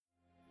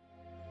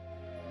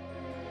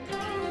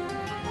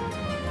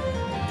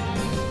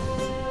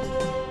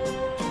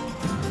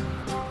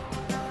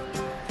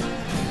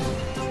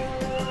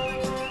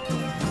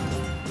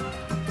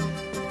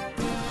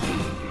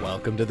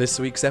Welcome to this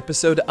week's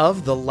episode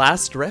of The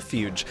Last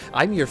Refuge.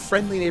 I'm your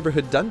friendly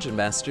neighborhood dungeon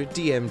master,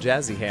 DM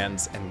Jazzy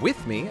Hands, and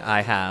with me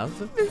I have...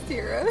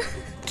 Zira.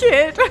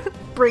 Kid.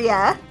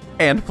 Bria.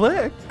 And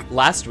Flick.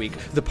 Last week,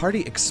 the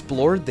party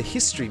explored the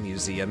History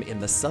Museum in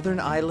the Southern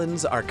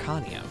Islands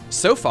Arcania.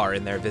 So far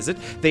in their visit,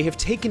 they have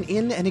taken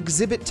in an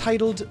exhibit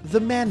titled The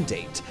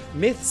Mandate,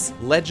 Myths,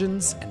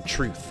 Legends, and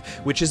Truth,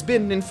 which has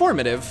been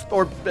informative,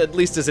 or at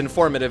least as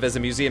informative as a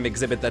museum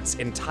exhibit that's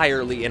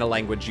entirely in a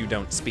language you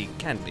don't speak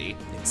can be.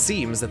 It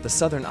seems that the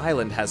Southern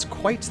Island has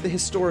quite the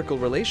historical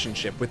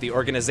relationship with the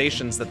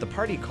organizations that the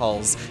party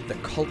calls the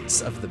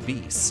Cults of the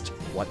Beast.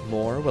 What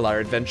more will our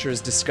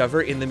adventurers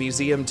discover in the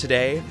museum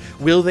today?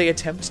 Will they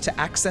attempt to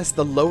access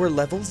the lower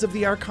levels of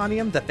the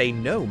Arcanium that they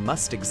know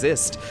must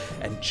exist?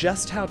 And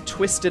just how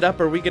twisted up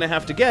are we going to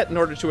have to get in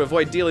order to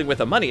avoid dealing with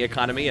a money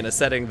economy in a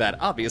setting that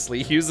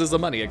obviously uses a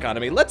money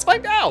economy? Let's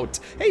find out!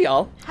 Hey,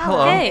 y'all.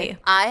 Hello. Hey,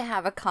 I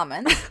have a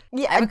comment.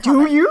 Yeah,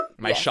 do you?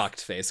 My Yes.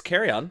 shocked face.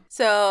 Carry on.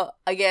 So,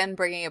 again,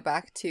 bringing it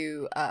back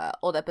to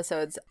old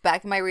episodes,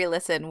 back in my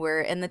re-listen,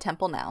 we're in the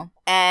temple now.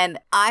 And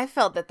I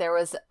felt that there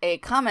was a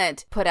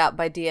comment put out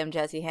by DM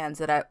Jazzy Hands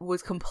that I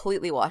was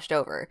completely washed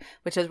over,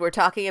 which is we're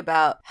talking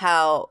about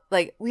how,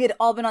 like, we had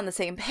all been on the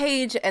same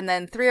page, and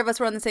then three of us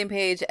were on the same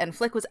page, and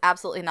Flick was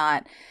absolutely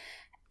not.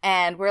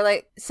 And we're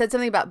like, said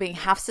something about being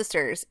half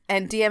sisters,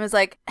 and DM is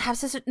like, half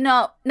sisters?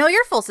 No,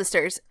 you're full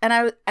sisters.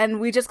 And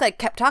we just like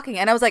kept talking,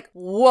 and I was like,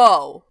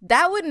 whoa,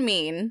 that would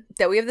mean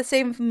that we have the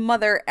same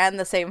mother and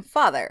the same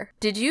father.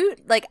 Did you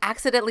like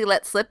accidentally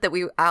let slip that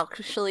we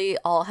actually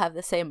all have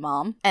the same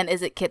mom? And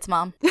is it Kit's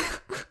mom?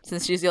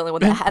 Since she's the only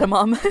one that had a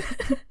mom.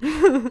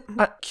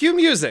 Cue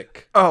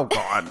music. Oh,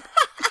 God.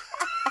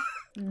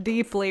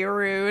 Deeply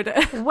rude.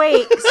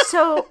 Wait,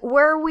 so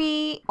were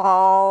we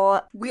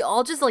all... We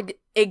all just like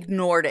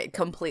ignored it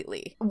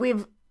completely.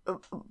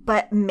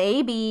 But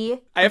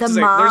maybe I have the to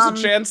say, mom... there's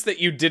a chance that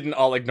you didn't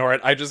all ignore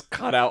it. I just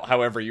cut out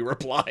however you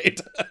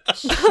replied.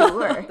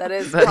 Sure. That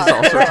is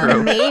also But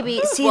true. maybe,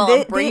 see, Well,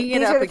 I'm bringing it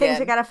these up are the things again.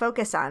 we gotta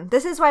focus on.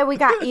 This is why we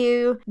got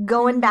you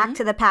going back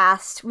to the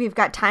past. We've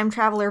got time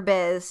traveler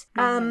biz.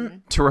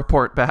 To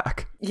report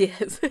back.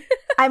 Yes.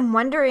 I'm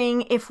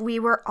wondering if we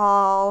were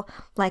all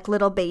like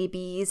little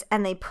babies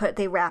and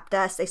they wrapped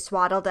us, they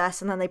swaddled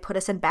us, and then they put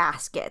us in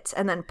baskets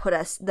and then put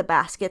the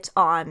baskets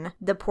on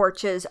the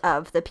porches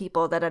of the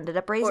people that ended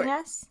up raising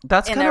us.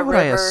 That's In kind a of what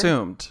I river.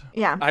 assumed.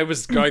 Yeah. I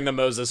was going the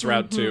Moses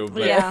route too,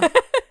 but Yeah.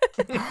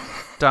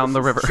 Down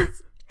the river.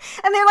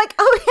 And they're like,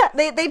 oh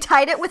yeah, they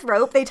tied it with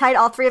rope. They tied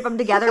all three of them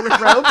together with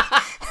rope.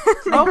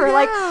 They were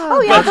like,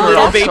 oh yeah, That's they'll where it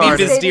all Little baby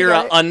started. stay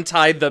Vizdira together.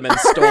 untied them and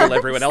stole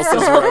everyone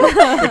else's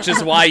rope, which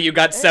is why you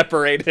got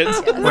separated.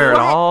 Where it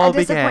all A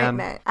began.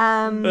 disappointment.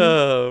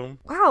 Oh.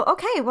 Wow,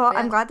 okay, well,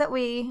 I'm glad that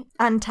we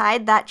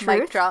untied that Mic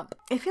truth. drop.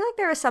 I feel like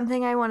there was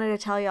something I wanted to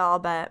tell y'all,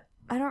 but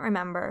I don't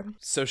remember.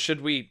 So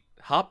should we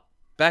hop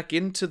back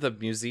into the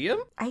museum?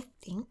 I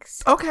think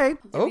so. Okay.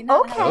 Oh, we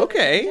not okay.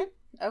 okay.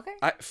 Okay.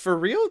 For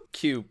real,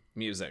 cue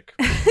music.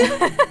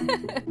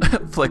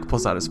 Flick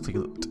pulls out his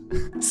flute.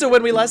 So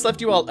when we last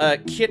left you all,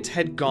 Kit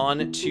had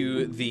gone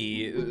to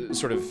the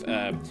sort of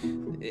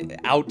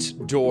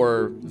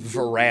outdoor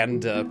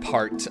veranda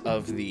part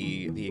of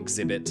the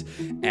exhibit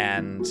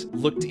and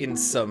looked in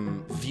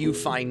some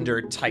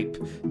viewfinder type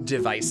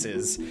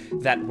devices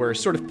that were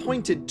sort of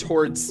pointed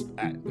towards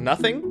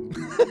nothing,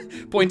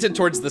 pointed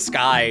towards the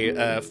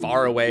sky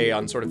far away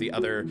on sort of the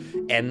other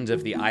end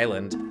of the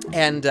island.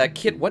 And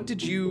Kit, what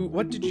did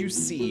you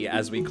see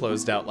as we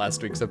closed out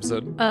last week's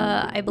episode?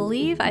 I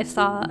believe I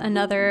saw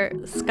another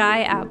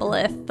sky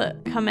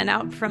aboleth coming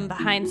out from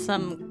behind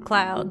some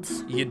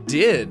clouds. You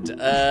did.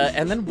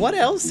 And then what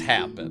else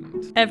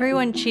happened?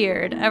 Everyone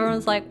cheered.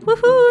 Everyone's like,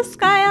 woohoo,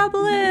 sky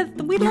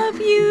aboleth, we love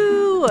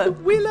you.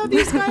 We love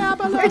you, Sky We're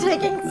Apple.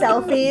 taking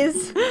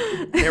selfies.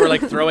 They were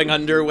like throwing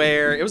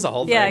underwear. It was a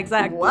whole thing. Yeah,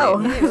 exactly.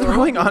 Whoa.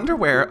 Throwing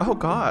underwear. Oh,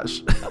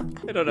 gosh.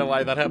 I don't know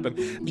why that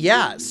happened.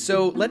 Yeah,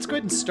 so let's go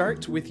ahead and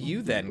start with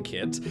you then,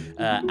 Kit,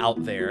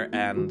 out there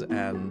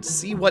and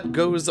see what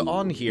goes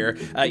on here.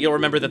 You'll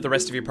remember that the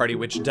rest of your party,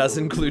 which does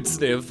include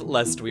Sniv,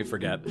 lest we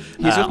forget,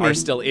 He's with me. are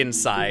still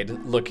inside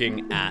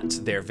looking at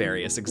their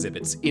various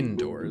exhibits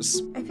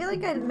indoors. I feel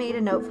like I made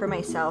a note for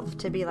myself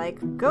to be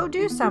like, go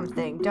do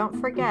something. Don't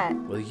forget.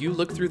 Well, you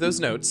look through those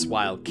notes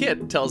while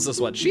Kit tells us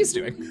what she's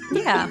doing.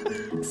 Yeah.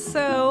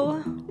 So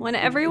when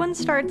everyone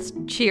starts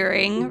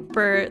cheering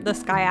for the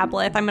sky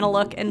aboleth, I'm gonna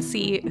look and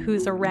see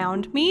who's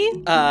around me.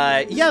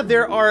 Yeah,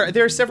 there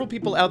are several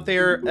people out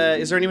there.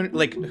 Is there anyone,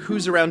 like,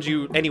 who's around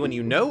you, anyone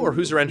you know, or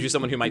who's around you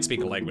someone who might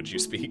speak a language you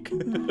speak?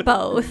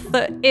 Both.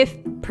 If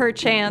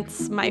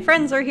perchance my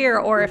friends are here,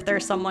 or if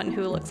there's someone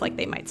who looks like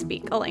they might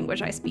speak a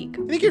language I speak.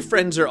 I think your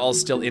friends are all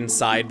still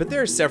inside, but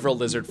there are several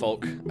lizard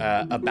folk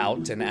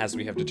about, and as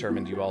we have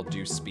determined, you all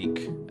do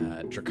speak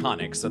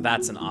Draconic, so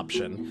that's an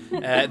option.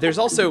 There's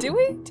also Do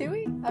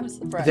we? I'm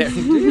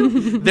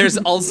surprised. there's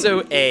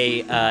also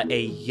a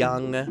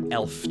young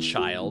elf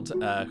child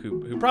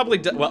who probably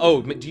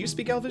do you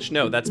speak Elvish?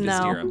 No, that's No.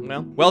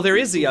 Bizdira. Well, there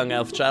is a young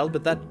elf child,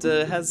 but that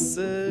has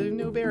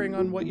no bearing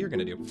on what you're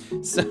gonna do.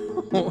 So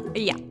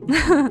Yeah.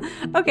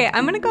 Okay,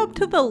 I'm gonna go up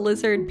to the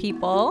lizard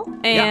people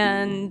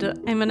and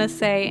I'm gonna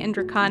say in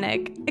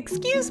Draconic,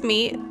 "Excuse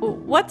me,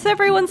 what's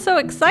everyone so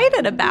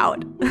excited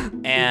about?"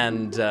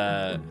 and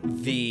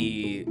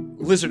the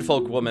lizard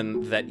folk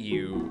woman that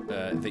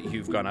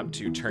you've gone up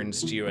to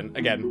turns to you, and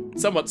again,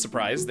 somewhat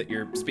surprised that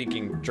you're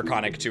speaking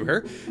Draconic to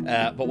her.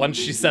 But once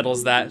she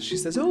settles that, she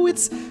says, "Oh,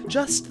 it's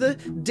just the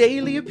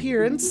daily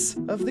appearance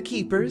of the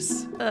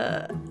keepers."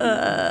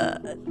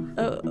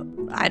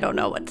 I don't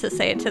know what to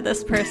say to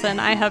this person.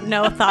 I have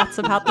no thoughts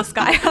about the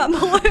sky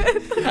amulet.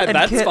 And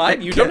that's Kit- fine.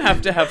 and You Kit- don't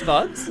have to have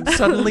thoughts.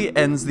 Suddenly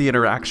ends the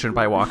interaction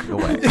by walking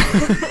away.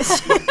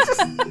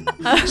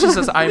 She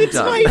says, I'm It's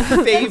done. my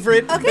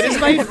favorite. It is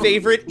my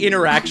favorite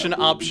interaction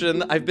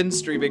option. I've been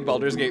streaming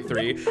Baldur's Gate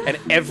 3, and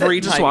every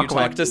Just time you walk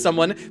away. talk to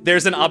someone,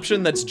 there's an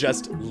option that's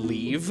just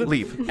leave.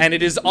 Leave. And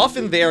it is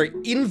often there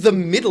in the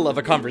middle of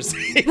a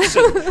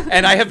conversation.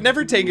 And I have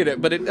never taken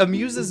it, but it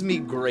amuses me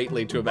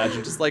greatly to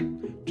imagine just like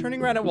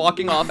turning around and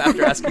walking off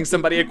after asking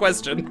somebody a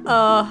question.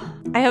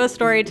 I have a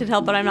story to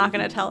tell, but I'm not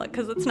going to tell it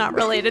because it's not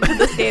related to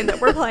this game that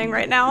we're playing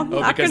right now. Oh,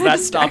 Not because gonna that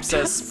distract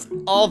stops us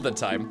all the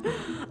time.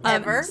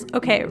 Ever?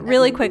 Okay,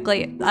 really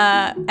quickly.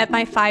 At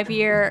my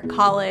 5-year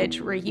college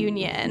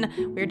reunion,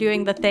 we were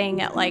doing the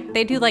thing at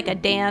they do a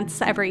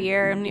dance every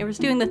year, and it was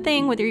doing the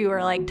thing whether you were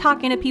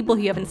talking to people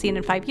who you haven't seen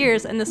in 5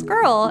 years. And this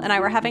girl and I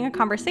were having a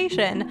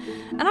conversation,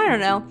 and I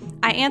don't know,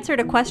 I answered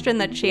a question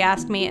that she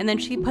asked me, and then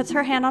she puts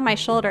her hand on my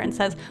shoulder and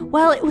says,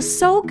 "Well, it was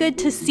so good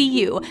to see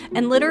you,"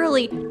 and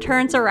literally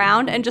turns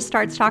around and just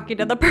starts talking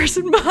to the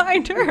person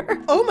behind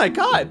her. Oh my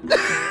god.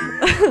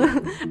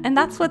 And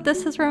that's what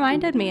this has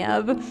reminded me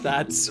of.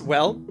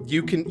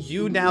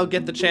 You now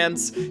get the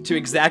chance to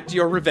exact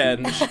your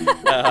revenge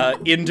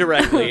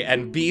indirectly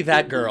and be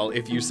that girl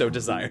if you so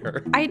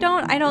desire. I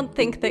don't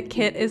think that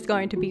Kit is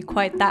going to be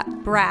quite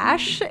that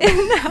brash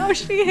in how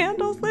she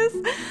handles this.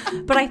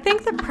 But I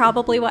think that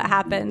probably what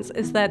happens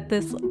is that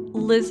this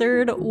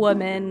lizard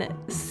woman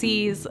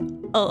sees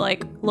a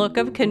look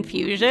of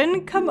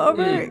confusion come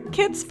over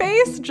Kit's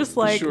face, just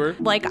Sure.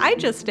 like I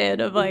just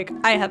did, of I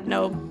have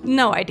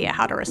no idea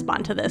how to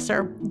respond to this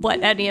or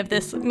what any of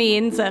this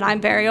means, and I'm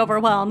very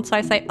overwhelmed. So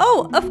I say,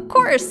 "Oh, of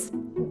course.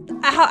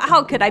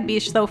 How could I be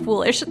so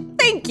foolish?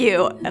 Thank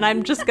you." And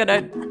I'm just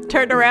gonna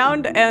turn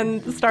around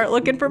and start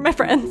looking for my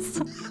friends.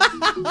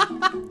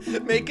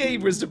 Make a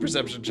wisdom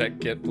perception check,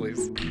 Kit,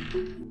 please.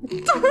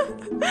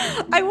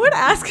 I would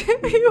ask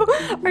if you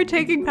are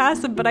taking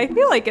passive, but I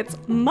feel like it's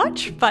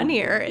much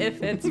funnier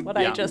if it's what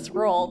I Yeah. just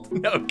rolled.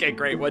 Okay,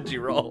 great. What'd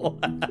you roll?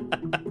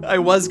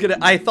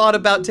 I thought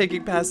about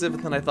taking passive,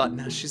 and then I thought,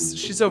 nah,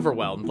 she's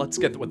overwhelmed. Let's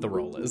get what the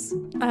roll is.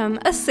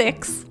 A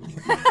 6.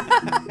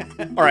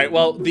 All right,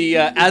 well,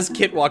 as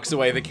Kit walks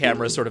away, the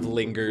camera sort of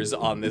lingers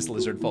on this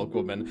lizard folk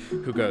woman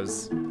who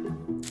goes,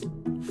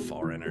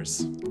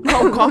 "Foreigners."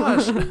 Oh,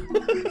 gosh.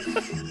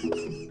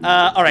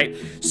 All right,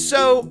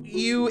 so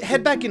you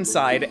head back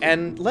inside,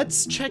 and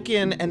let's check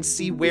in and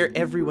see where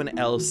everyone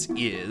else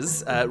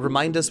is.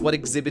 Remind us what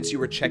exhibits you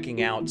were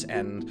checking out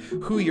and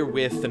who you're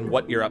with and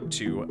what you're up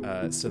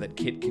to, so that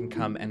Kit can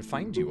come and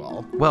find you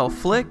all. Well,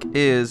 Flick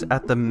is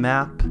at the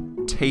map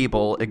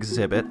table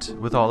exhibit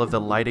with all of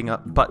the lighting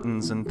up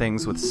buttons and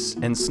things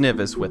and Sniv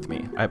is with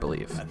me, I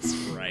believe. That's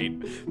right,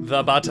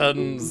 the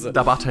buttons. The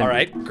button. All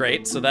right,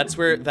 great. So that's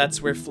where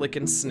Flick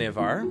and Sniv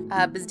are.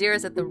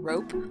 Bazdira's at the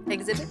rope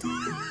exhibit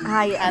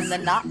Ah, yes. and the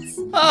knots.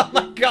 Oh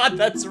my God,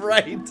 that's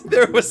right.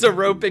 There was a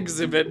rope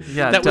exhibit.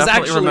 Yeah, that was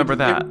definitely actually, remember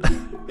that.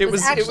 It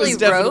was actually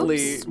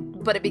definitely. ropes,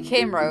 but it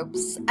became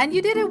ropes, and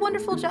you did a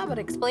wonderful job at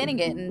explaining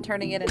it and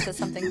turning it into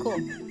something cool.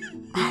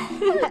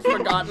 I'd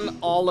forgotten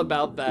all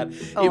about that.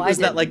 Oh, It was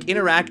I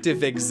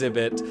that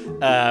exhibit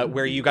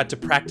where you got to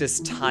practice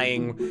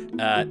tying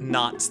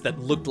knots that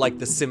looked like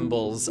the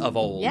symbols of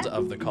old Yeah.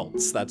 of the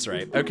cults. That's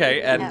right.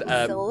 Okay, and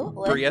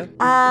Absolutely. Bria.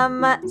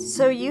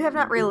 So you have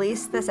not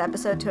released this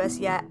episode to us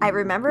yet. I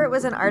remember it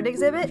was an art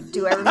exhibit.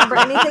 Do I remember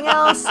anything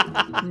else?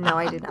 No,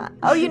 I do not.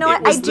 Oh, you know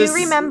It what? I was do this-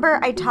 remember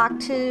I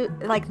talked to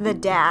the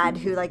dad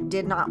who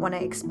did not want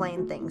to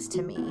explain things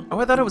to me. Oh,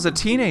 I thought it was a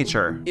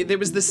teenager. There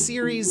was the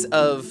series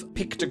of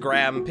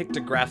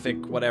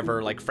pictographic,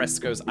 whatever,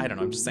 frescoes. I don't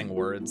know. I'm just saying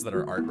words that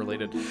are art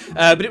related.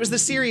 But it was the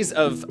series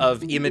of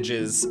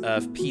images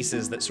of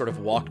pieces that sort of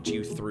walked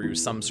you through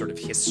some sort of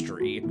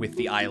history with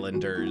the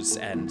islanders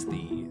and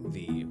the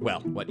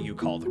what you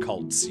call the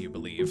cults, you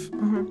believe.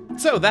 Mm-hmm.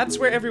 So that's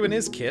where everyone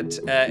is, Kit,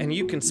 and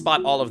you can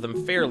spot all of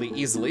them fairly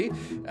easily.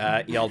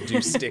 Y'all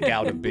do stick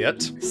out a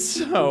bit.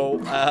 So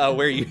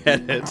where are you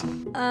headed?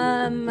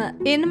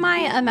 In my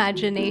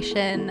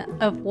imagination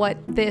of what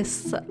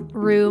this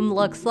room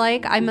looks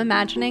like, I'm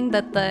imagining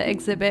that the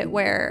exhibit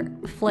where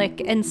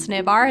Flick and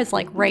Sniv are is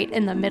like right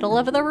in the middle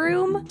of the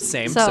room.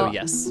 Same, so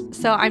yes.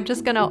 So I'm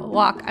just gonna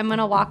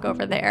walk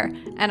over there,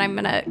 and I'm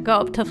gonna go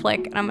up to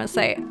Flick, and I'm gonna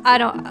say, I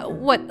don't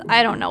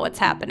know what's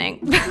happening.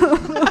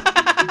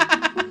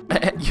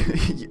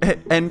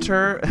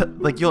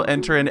 You'll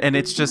enter and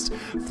it's just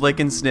Flick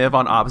and Sniv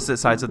on opposite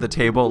sides of the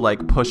table,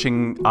 like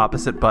pushing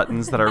opposite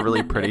buttons that are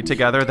really pretty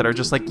together, that are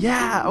just like,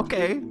 yeah,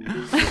 okay.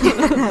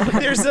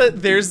 There's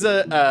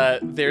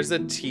a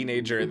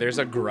teenager, there's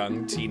a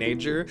grung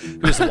teenager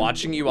who's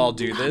watching you all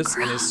do this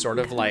and is sort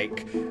of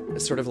like,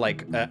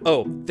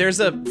 there's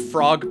a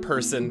frog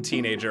person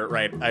teenager,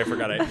 right? I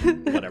forgot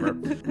whatever.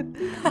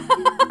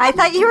 I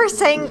thought you were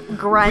saying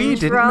grunge. We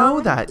didn't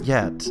know that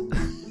yet.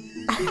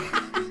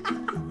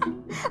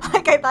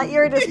 Like, I thought you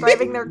were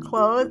describing their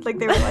clothes, like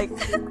they were like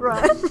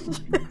grunge.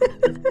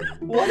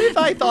 What if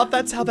I thought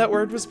that's how that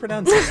word was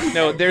pronounced?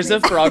 No, there's a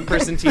frog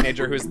person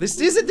teenager who's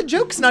the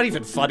joke's not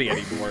even funny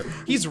anymore.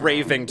 He's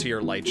raving to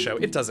your light show.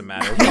 It doesn't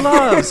matter. He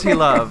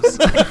loves.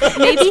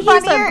 Maybe he's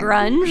funnier. a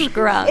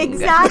grung.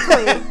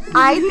 Exactly.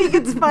 I think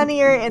it's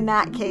funnier in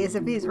that case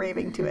if he's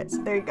raving to it.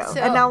 So there you go. So-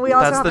 and now we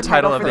also That's have the a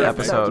title of for the this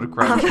episode.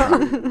 Grunge.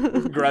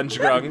 Grunge,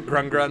 grung,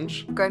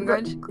 grunge. Grung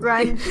Grunge.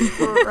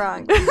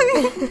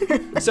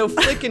 Grunge. So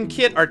Flick and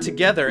Kit are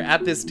together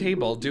at this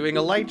table doing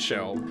a light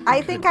show.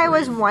 I think I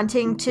was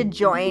wanting to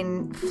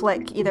join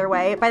Flick either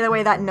way. By the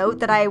way, that note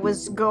that I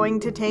was going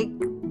to take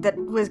that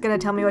was going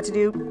to tell me what to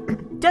do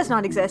does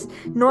not exist,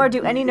 nor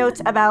do any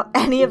notes about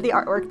any of the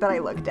artwork that I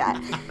looked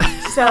at.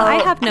 So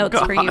I have notes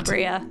for you,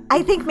 Bria.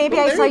 I think maybe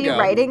I there saw you you go.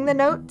 writing the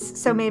notes,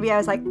 so maybe I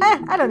was like,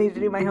 I don't need to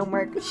do my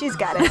homework. She's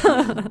got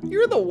it.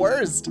 You're the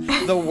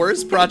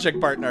worst project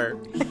partner.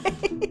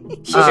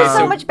 She's just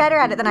so much better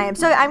at it than I am,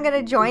 so I'm going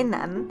to join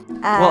them.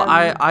 Well,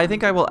 I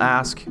think I will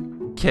ask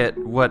Kit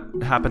what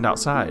happened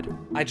outside.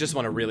 I just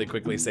want to really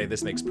quickly say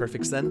this makes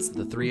perfect sense.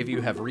 The three of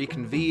you have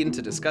reconvened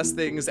to discuss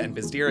things, and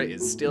Bizdira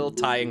is still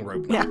tying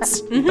rope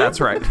knots. That's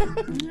right.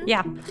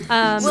 Yeah.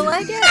 Will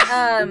I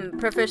get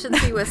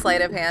proficiency with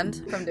sleight of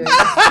hand from doing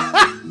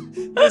this?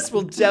 This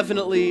will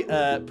definitely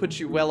put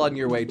you well on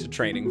your way to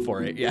training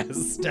for it.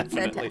 Yes,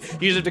 definitely.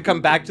 Fantastic. You just have to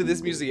come back to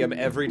this museum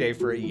every day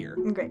for a year.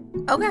 Great.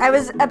 Okay. I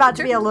was about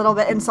to be a little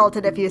bit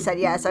insulted if you said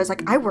yes. I was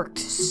like, I worked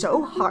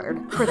so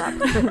hard for that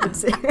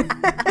proficiency.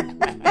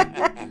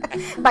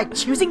 By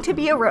choosing to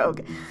be a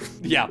rogue.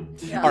 Yeah.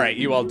 All right,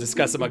 you all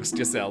discuss amongst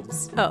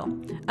yourselves.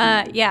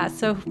 Yeah,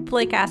 so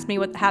Blake asked me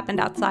what happened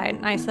outside,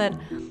 and I said,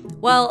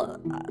 well,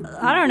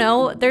 I don't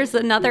know, there's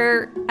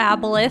another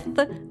aboleth,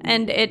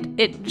 and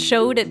it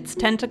showed its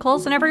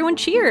tentacles, and everyone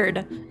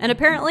cheered. And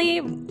apparently,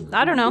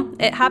 I don't know,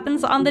 it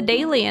happens on the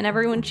daily, and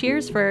everyone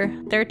cheers for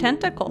their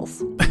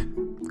tentacles.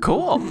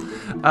 Cool.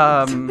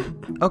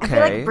 Okay. I feel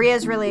like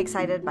Bria's really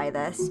excited by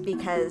this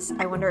because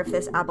I wonder if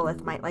this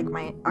aboleth might like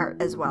my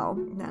art as well.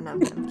 None of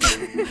them.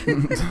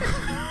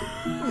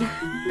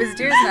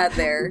 Bizdira's not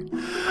there,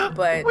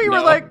 but We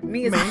were like,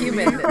 me as a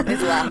human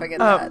is laughing at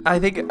that. I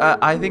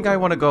think I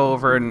want to go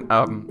over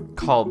and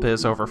call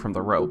Biz over from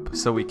the rope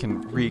so we can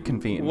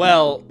reconvene.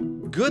 Well,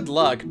 good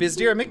luck.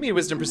 Bizdira, make me a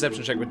wisdom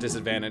perception check with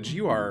disadvantage.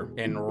 You are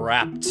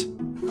enwrapped.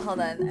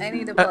 Hold on, I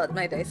need to pull out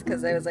my dice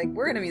because I was like,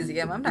 we're in a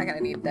museum. I'm not gonna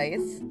need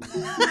dice.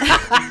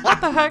 What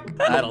the heck?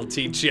 That'll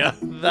teach you.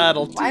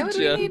 That'll teach you. Why would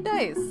we need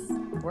dice?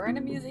 We're in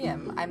a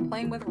museum. I'm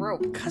playing with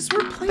rope. Because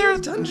we're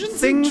playing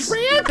Dungeons Things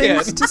and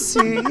Dragons. to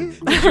see.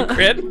 Did you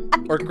crit?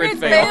 Or crit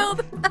fail?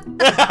 Failed.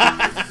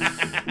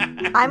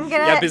 I'm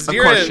gonna. Yeah, course she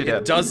Bizdira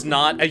did. does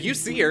not. You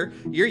see her.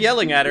 You're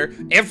yelling at her.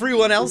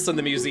 Everyone else in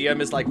the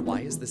museum is like,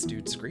 why is this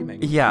dude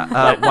screaming?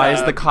 Yeah, why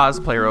is the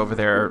cosplayer over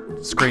there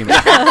screaming?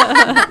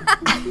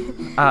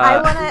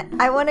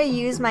 I wanna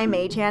use my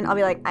mage hand. I'll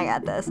be like, I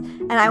got this,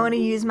 and I want to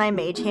use my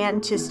mage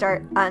hand to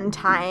start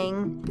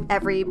untying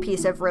every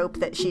piece of rope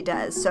that she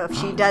does. So if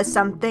she does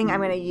something,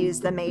 I'm gonna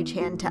use the mage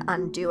hand to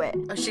undo it.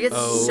 She gets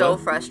so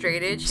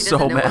frustrated. She So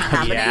doesn't know what's mad.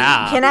 happening.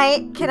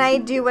 Yeah. Can I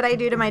do what I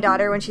do to my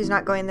daughter when she's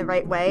not going the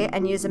right way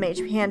and use the mage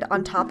hand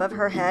on top of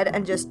her head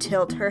and just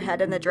tilt her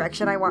head in the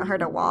direction I want her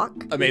to walk?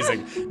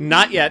 Amazing.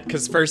 Not yet,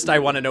 because first I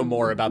want to know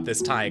more about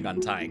this tying,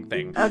 untying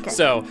thing. Okay.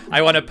 So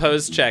I want to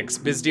pose checks.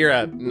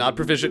 Bizdira, not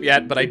proficient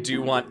yet, but I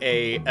do want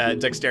a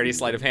dexterity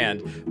sleight of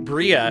hand.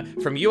 Bria,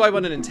 from you I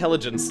want an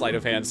intelligence sleight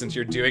of hand since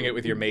you're doing it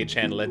with your mage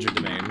hand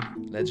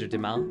legerdemain.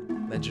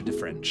 Legerdemain? Ledger de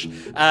French.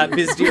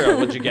 Bizdira,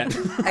 what'd you get?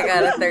 I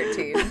got a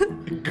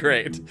 13.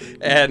 Great.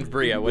 And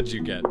Bria, what'd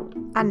you get?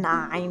 A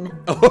 9.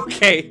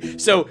 Okay,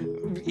 so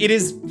it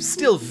is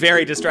still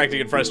very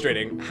distracting and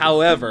frustrating.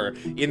 However,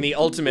 in the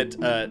ultimate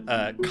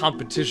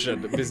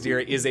competition,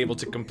 Bizdira is able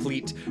to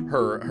complete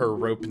her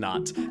rope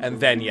knot, and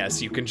then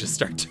yes, you can just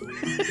start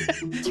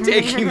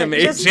taking the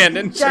mage Just hand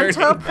and turning.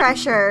 gentle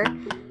pressure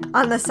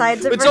on the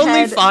sides of It's her only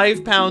head.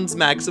 5 pounds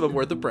maximum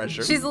worth of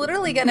pressure. She's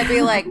literally gonna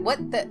be like,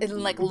 what the,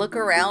 and like look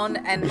around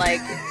and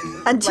like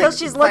Until like,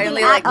 she's looking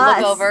finally, at like us.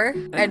 look over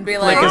and be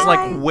Flick like, is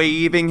like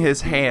waving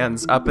his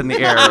hands up in the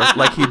air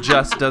like he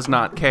just does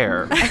not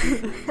care.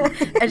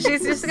 and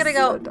she's just gonna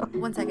go,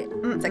 1 second,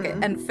 1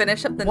 second, and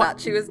finish up the knot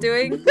she was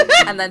doing,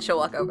 and then she'll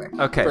walk over.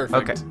 Okay.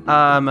 Perfect.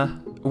 Okay.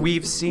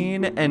 We've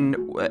seen, and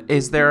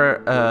is there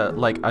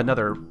like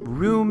another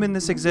room in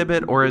this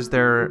exhibit, or is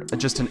there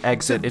just an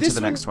exit into This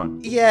the next one?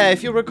 Yeah,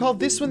 if you'll recall,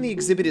 this one, the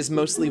exhibit is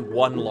mostly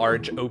one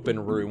large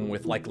open room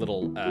with like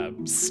little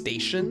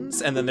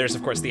stations, and then there's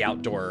of course the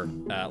outdoor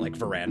like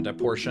veranda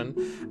portion.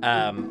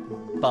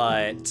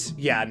 But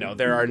yeah, no,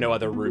 there are no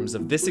other rooms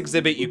of this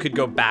exhibit. You could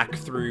go back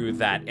through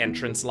that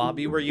entrance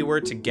lobby where you were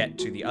to get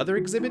to the other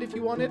exhibit if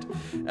you wanted,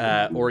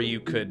 or you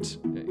could,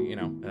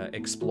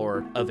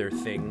 explore other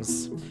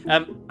things.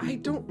 I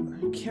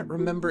can't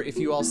remember if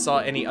you all saw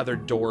any other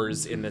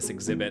doors in this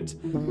exhibit.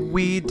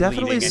 We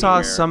definitely leading saw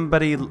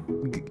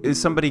anywhere.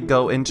 somebody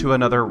go into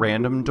another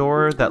random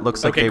door that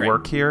looks like Okay, they great.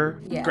 work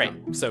here. Yeah. Great.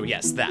 So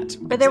yes, that.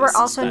 But there were exists.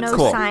 also That's no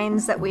cool.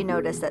 signs that we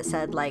noticed that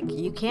said, like,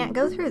 you can't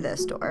go through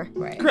this door.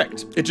 Right.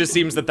 Correct. It just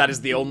seems that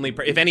is the only.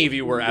 If any of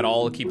you were at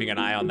all keeping an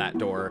eye on that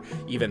door,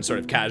 even sort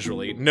of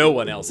casually, no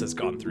one else has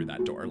gone through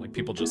that door. Like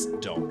people just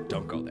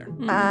don't go there.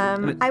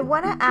 I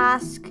want to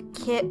ask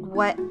Kit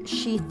what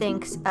she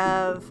thinks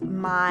of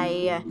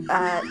my,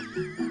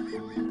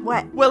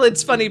 what? Well,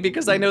 it's funny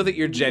because I know that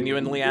you're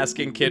genuinely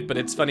asking Kit, but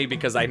it's funny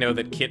because I know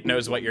that Kit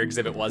knows what your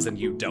exhibit was and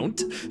you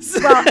don't.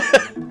 Well,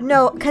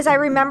 no, because I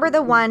remember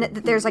the one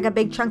that there's like a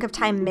big chunk of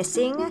time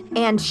missing,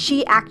 and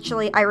she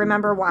actually, I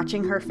remember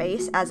watching her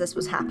face as this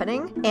was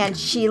happening, and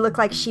she looked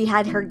like she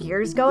had her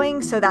gears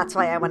going, so that's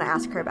why I want to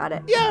ask her about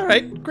it. Yeah, all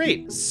right,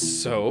 great.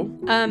 So,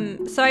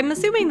 So I'm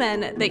assuming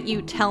then that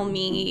you tell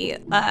me,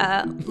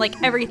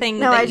 like everything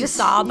No, that I you just-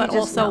 saw, you but just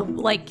also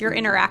know. like your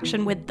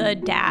interaction with the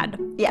dad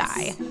Yes.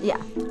 guy. Yeah.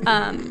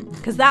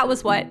 Because that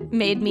was what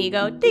made me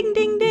go ding,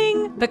 ding,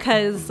 ding.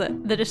 Because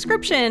the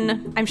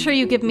description, I'm sure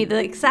you give me the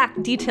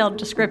exact detailed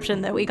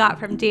description that we got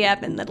from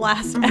DM in the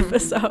last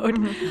episode.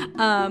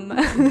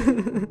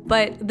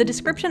 But the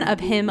description of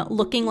him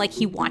looking like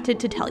he wanted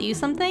to tell you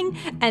something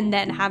and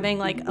then having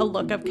like a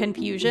look of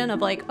confusion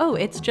of like, oh,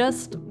 it's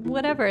just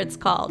whatever it's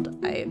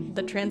called.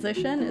 The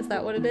transition, is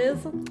that what it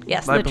is?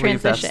 Yes, I the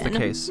believe transition.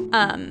 that's the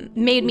case.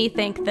 Made me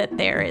think that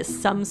there is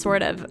some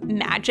sort of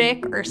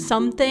magic or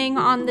something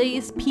on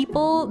these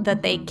people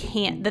that they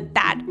can't,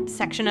 that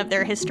section of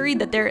their history,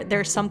 that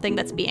there's something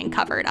that's being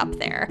covered up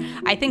there.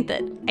 I think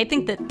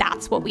that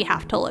that's what we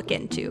have to look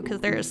into, because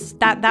there's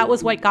that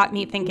was what got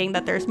me thinking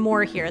that there's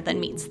more here than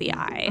meets the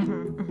eye.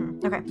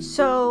 Okay,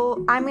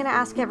 so I'm going to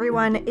ask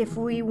everyone if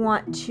we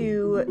want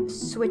to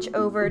switch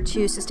over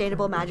to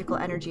sustainable magical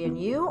energy in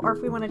you, or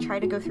if we want to try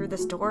to go through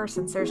this door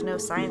since there's no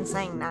sign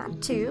saying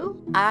that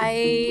too.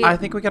 I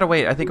think we gotta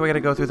wait. I think we gotta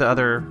go through the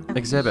other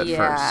exhibit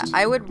Yeah, first.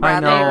 I would I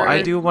rather. know.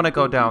 I do want to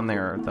go down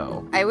there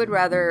though. I would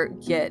rather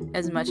get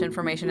as much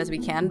information as we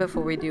can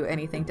before we do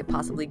anything to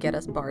possibly get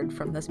us barred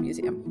from this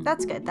museum.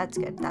 That's good.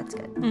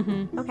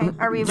 Okay,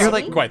 are we You're ready?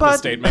 like, quite the but-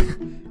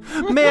 statement.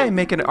 May I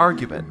make an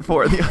argument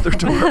for the other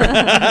door?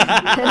 And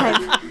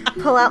I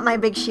pull out my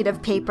big sheet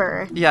of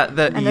paper. Yeah,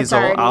 the And it's easel.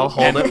 already- I'll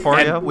hold it for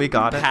And you. We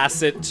got it.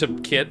 Pass it to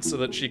Kit so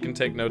that she can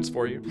take notes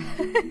for you.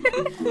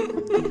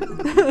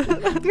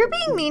 You're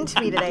being mean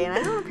to me today, and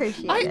I don't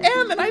appreciate I it.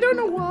 am, and I don't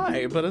know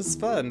why, but it's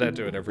fun. I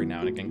do it every now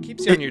and again.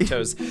 Keeps you on your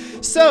toes.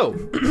 So,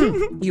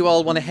 you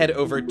all want to head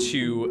over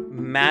to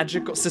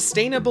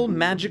sustainable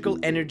magical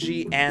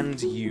energy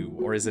and you,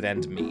 or is it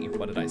and me?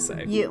 What did I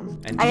say? You.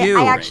 And I, you.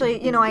 I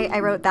actually, I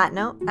wrote that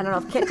note. I don't know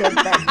if Kit did,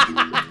 but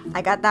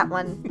I got that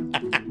one.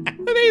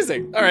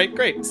 Amazing. All right,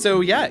 great.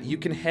 So yeah, you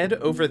can head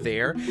over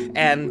there,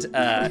 and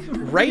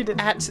right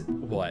at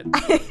what?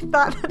 I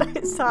thought that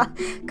I saw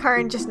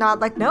Karin just nod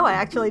like, no, I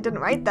actually didn't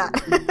write that.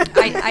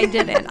 I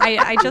didn't.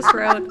 I just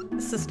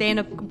wrote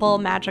sustainable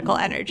magical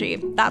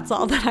energy. That's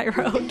all that I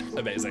wrote.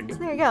 Amazing.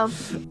 There you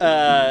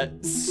go.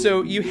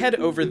 So you head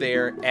over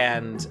there,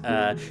 and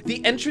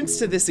the entrance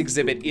to this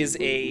exhibit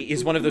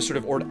is one of those sort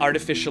of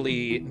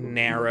artificially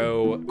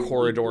narrow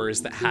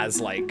corridors that has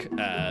like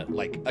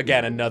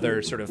again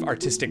another sort of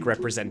artistic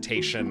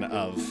representation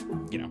of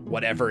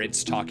whatever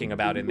it's talking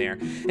about in there.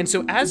 And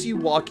so as you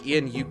walk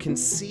in, you can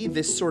see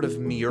this sort of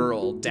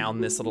mural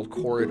down this little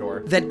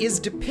corridor that is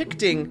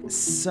depicting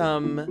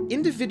some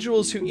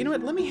individuals who,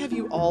 let me have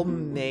you all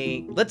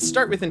let's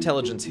start with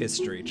intelligence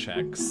history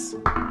checks.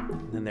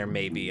 And there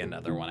may be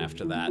another one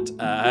after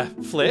that.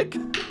 Flick,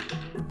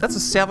 That's a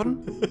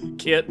 7.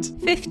 Kit,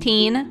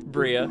 15.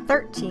 Bria,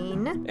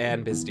 13.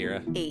 and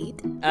Bizdira.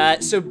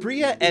 8. So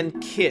Bria and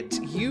Kit,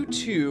 you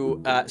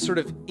two sort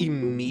of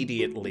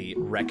immediately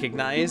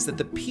recognize that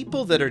the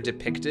people that are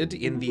depicted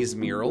in these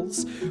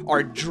murals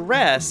are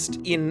dressed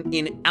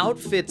in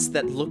outfits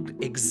that look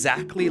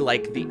exactly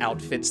like the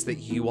outfits that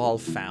you all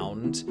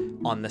found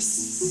on the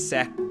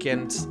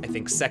second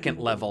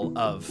level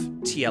of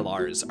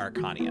TLR's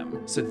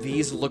Arcanium. So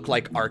these look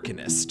like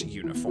Arcanist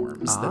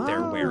uniforms that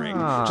they're wearing.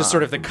 Just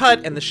sort of the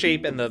cut and the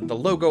shape and the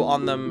logo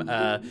on them.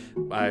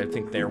 I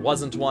think there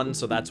wasn't one,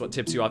 so that's what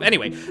tips you off.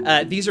 Anyway,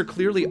 these are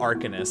clearly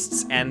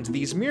arcanists, and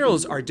these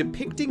murals are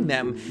depicting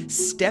them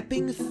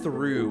stepping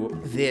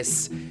through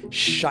this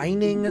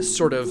shining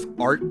sort of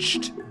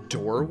arched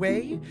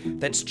doorway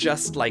that's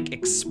just like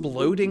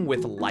exploding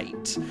with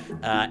light,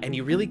 and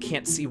you really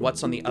can't see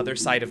what's on the other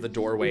side of the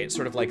doorway. It's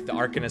sort of like the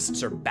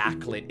arcanists are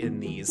backlit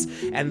in these,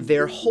 and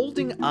they're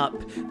holding up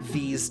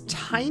these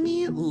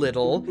tiny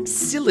little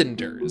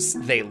cylinders,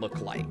 they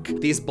look like.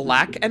 These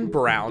black and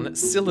brown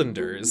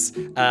cylinders,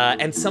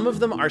 and some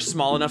of them are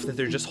small enough that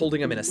they're just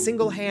holding them in a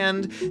single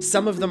hand.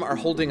 Some of them are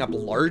holding up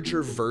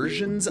larger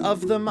versions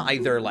of them,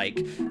 either like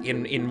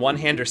in one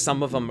hand, or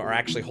some of them are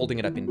actually holding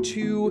it up in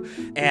two,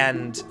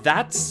 and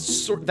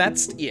that's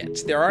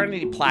it. There aren't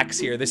any plaques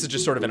here. This is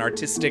just sort of an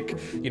artistic,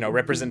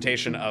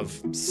 representation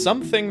of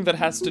something that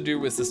has to do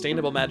with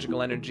sustainable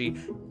magical energy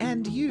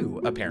and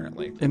you,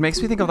 apparently. It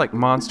makes me think of like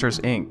Monsters,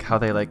 Inc., how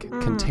they like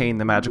contain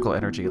the magical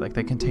energy, like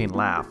they contain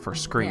laugh or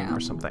scream or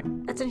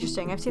something. That's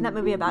interesting. I've seen that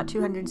movie about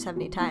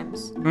 270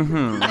 times.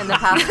 In the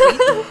past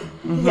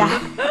week.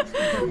 Yeah.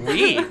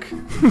 Week.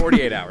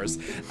 48 hours.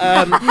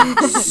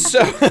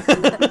 So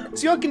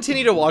you all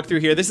continue to walk through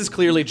here. This is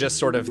clearly just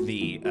sort of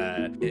the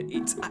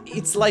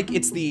it's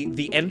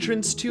the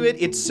entrance to it.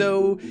 It's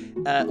so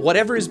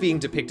whatever is being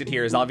depicted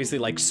here is obviously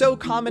like so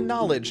common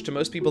knowledge to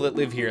most people that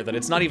live here that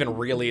it's not even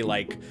really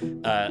like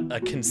a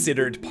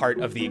considered part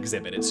of the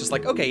exhibit. It's just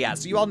like, okay, yeah,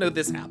 so you all know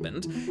this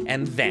happened,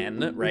 and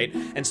then, right?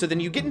 And so then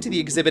you get into the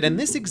exhibit, and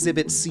this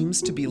exhibit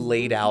seems to be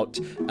laid out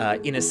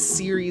in a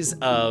series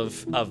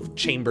of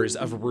chambers,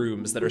 of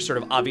rooms that are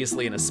sort of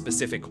obviously in a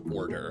specific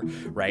order,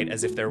 right?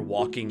 As if they're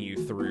walking you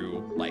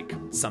through like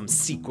some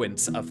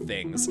sequence of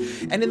things.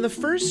 And in the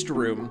first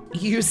room,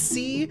 you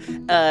see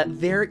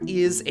there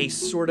is a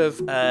sort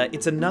of,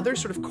 it's another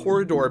sort of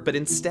corridor, but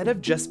instead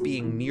of just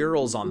being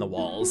murals on the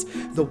walls,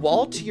 the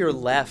wall to your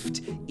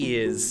left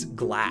is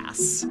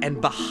glass,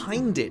 and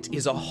behind it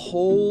is a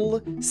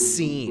whole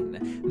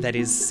scene that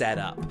is set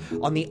up.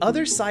 On the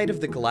other side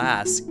of the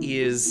glass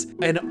is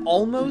an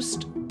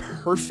almost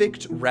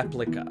perfect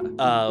replica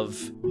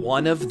of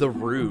one of the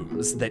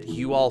rooms that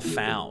you all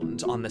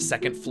found on the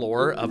second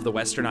floor of the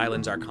Western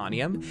Islands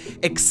Arcanium,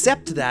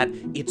 except that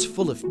it's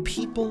full of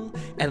people,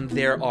 and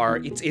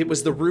it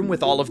was the room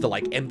with all of the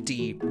like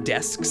empty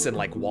desks and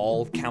like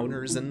wall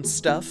counters and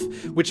stuff,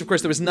 which of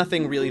course there was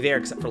nothing really there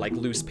except for like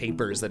loose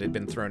papers that had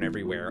been thrown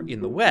everywhere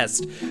in the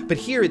West. But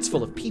here it's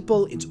full of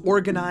people, it's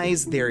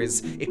organized, there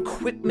is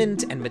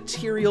equipment and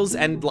materials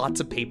and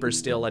lots of paper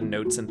still and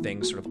notes and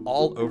things sort of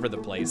all over the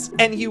place.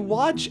 And you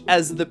watch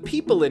as the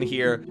people in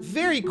here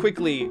very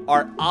quickly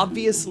are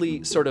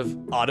obviously sort of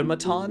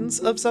automatons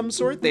of some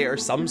sort. They are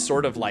some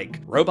sort of like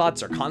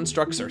robots or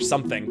constructs or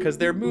something, because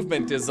their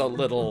movement is a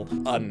little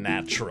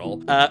unnatural.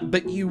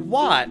 But you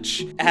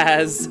watch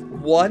as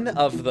one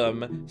of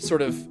them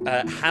sort of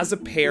has a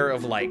pair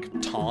of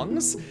like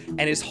tongs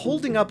and is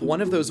holding up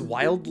one of those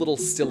wild little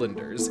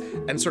cylinders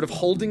and sort of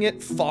holding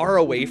it far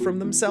away from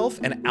themselves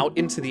and out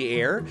into the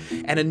air.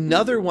 And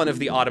another one of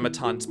the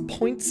automatons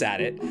points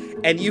at it,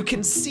 and you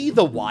can see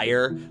the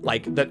wire,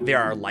 like that there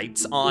are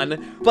lights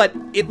on, but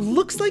it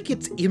looks like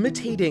it's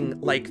imitating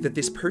like that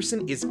this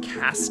person is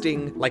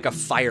casting like a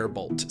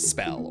firebolt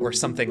spell or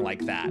something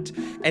like that.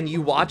 And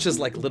you watch as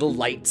like little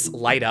lights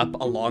light up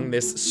along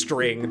this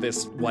string,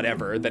 this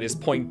whatever that is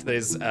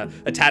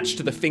attached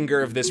to the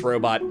finger of this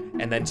robot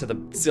and then to the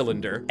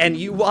cylinder. And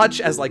you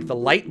watch as like the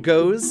light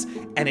goes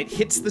and it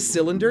hits the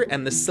cylinder,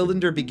 and the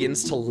cylinder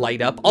begins to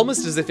light up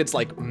almost as if it's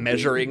like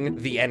measuring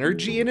the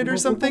energy in it or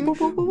something.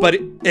 But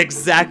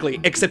exactly,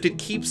 except it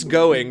keeps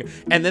going.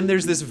 And then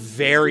there's this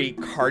very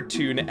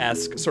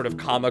cartoon-esque sort of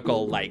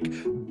comical like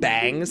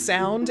bang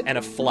sound and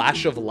a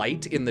flash of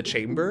light in the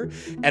chamber.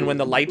 And when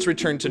the lights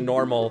return to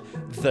normal,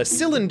 the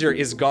cylinder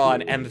is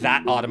gone, and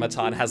that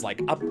automaton has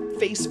like a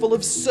face full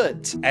of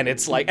soot. And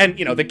it's like, and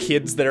the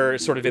kids that are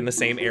sort of in the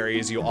same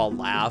areas, you all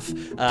laugh.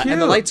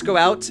 And the lights go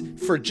out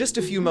for just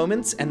a few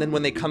moments, and then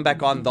when they come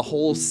back on, the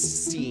whole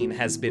scene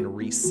has been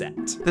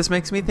reset. This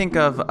makes me think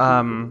of,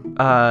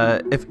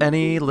 if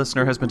any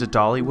listener has been to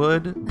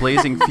Dollywood,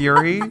 Blazing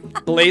Fury.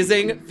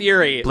 Blazing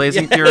Fury.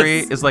 Blazing Fury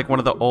is like one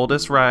of the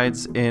oldest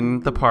rides in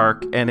the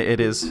park, and it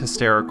is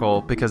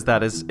hysterical because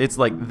it's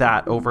like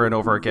that over and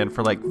over again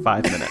for like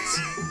 5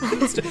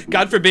 minutes.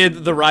 God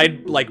forbid the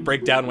ride like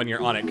break down when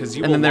you're on it, because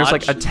and then there's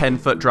like a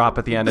 10-foot drop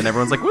at the end, and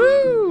everyone's like,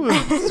 "Woo!"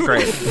 It's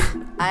great.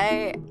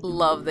 I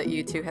love that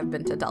you two have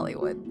been to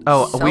Dollywood.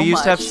 Oh, so we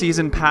used to have much.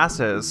 season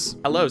passes.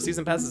 Hello,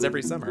 season passes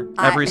every summer.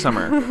 Every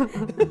summer.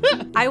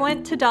 I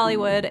went to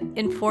Dollywood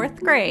in 4th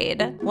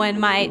grade when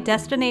my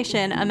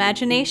Destination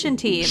Imagination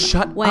team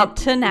went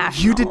to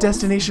National. You did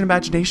Destination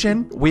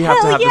Imagination? We have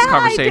to have this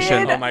conversation.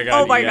 I did. Oh my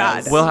God, Oh my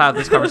yes. God. We'll have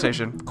this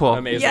conversation. Cool.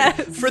 Amazing.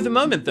 Yes. For the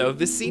moment, though,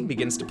 this scene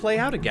begins to play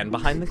out again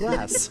behind the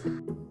glass.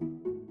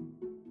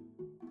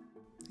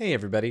 Hey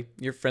everybody,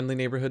 your friendly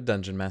neighborhood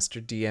dungeon master,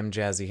 DM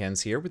Jazzy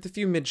Hands here with a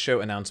few mid-show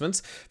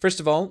announcements. First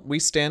of all, we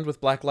stand with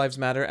Black Lives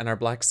Matter and our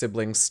black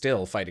siblings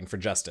still fighting for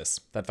justice.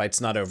 That fight's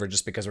not over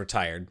just because we're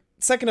tired.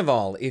 Second of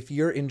all, if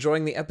you're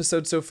enjoying the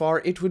episode so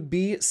far, it would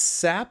be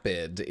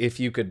sapid if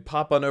you could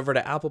pop on over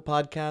to Apple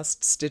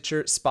Podcasts,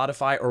 Stitcher,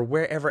 Spotify, or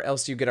wherever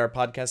else you get our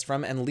podcast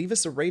from and leave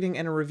us a rating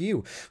and a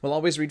review. We'll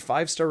always read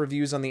 5-star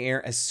reviews on the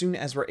air as soon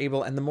as we're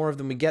able, and the more of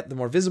them we get, the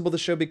more visible the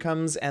show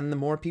becomes, and the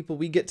more people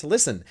we get to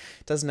listen.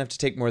 It doesn't have to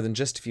take more than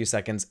just a few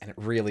seconds, and it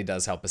really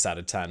does help us out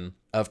a ton.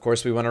 Of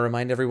course, we want to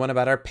remind everyone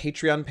about our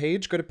Patreon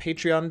page. Go to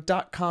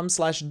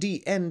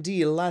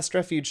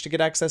patreon.com/DNDLastRefuge to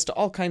get access to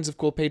all kinds of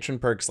cool patron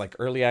perks like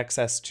early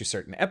access to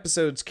certain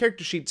episodes,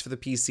 character sheets for the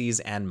PCs,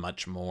 and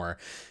much more.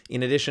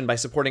 In addition, by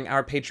supporting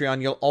our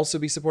Patreon, you'll also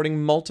be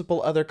supporting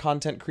multiple other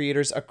content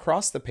creators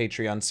across the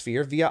Patreon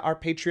sphere via our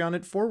Patreon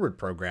It Forward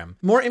program.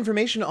 More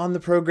information on the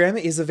program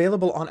is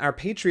available on our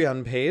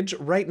Patreon page.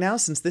 Right now,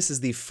 since this is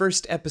the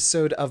first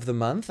episode of the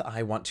month,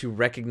 I want to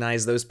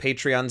recognize those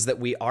Patreons that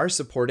we are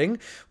supporting.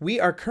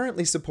 We are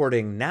currently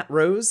supporting Nat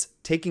Rose,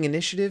 Taking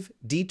Initiative,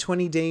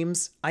 D20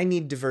 Dames, I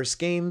Need Diverse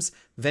Games,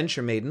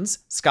 Venture Maidens,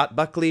 Scott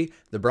Buckley,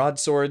 The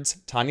Broadswords,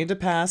 Tanya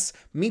DePass,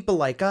 Meeple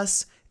Like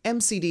Us,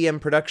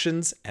 MCDM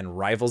Productions, and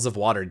Rivals of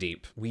Waterdeep.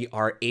 We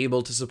are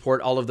able to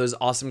support all of those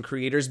awesome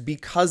creators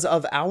because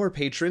of our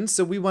patrons,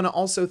 so we want to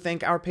also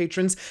thank our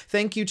patrons.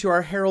 Thank you to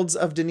our Heralds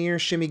of Denier,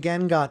 Shimi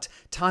Gangot,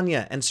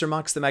 Tanya, and Sir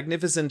Mox the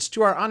Magnificent,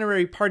 to our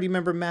honorary party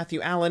member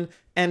Matthew Allen,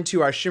 and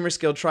to our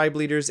Shimmerskill tribe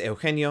leaders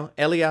Eugenio,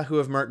 Eliahu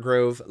of Merk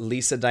Grove,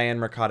 Lisa Diane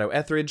Mercado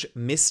Etheridge,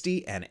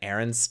 Misty, and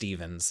Aaron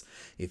Stevens.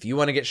 If you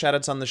want to get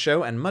shoutouts on the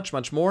show and much,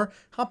 much more,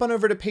 hop on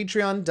over to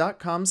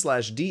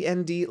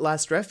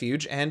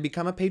patreon.com/DNDLastRefuge and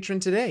become a patron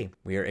today.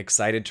 We are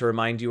excited to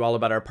remind you all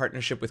about our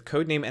partnership with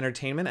Codename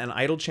Entertainment and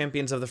Idle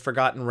Champions of the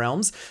Forgotten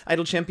Realms.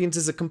 Idle Champions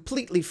is a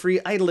completely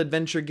free idle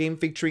adventure game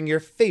featuring your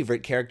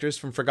favorite characters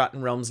from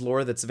Forgotten Realms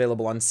lore that's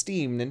available on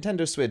Steam,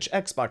 Nintendo Switch,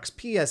 Xbox,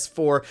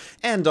 PS4,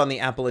 and on the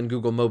Apple and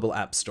Google mobile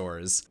app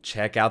stores.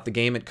 Check out the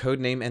game at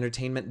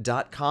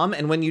codenameentertainment.com,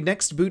 and when you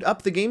next boot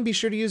up the game, be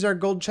sure to use our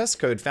gold chest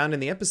code found in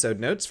the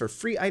episode notes for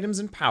free items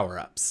and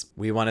power-ups.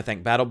 We want to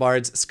thank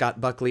BattleBards, Scott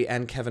Buckley,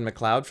 and Kevin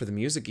MacLeod for the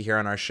music you hear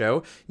on our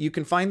show. You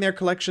can find their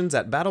collections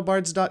at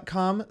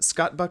battlebards.com,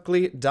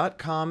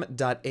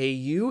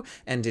 scottbuckley.com.au,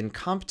 and in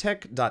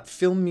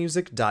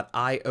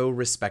comptech.filmmusic.io,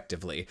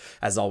 respectively.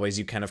 As always,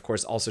 you can, of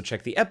course, also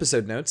check the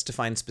episode notes to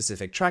find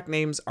specific track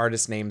names,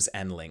 artist names,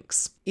 and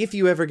links. If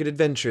you ever get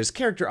adventures,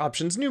 character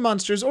options, new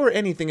monsters, or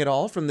anything at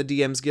all from the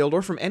DM's Guild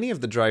or from any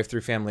of the Drive-Thru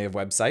family of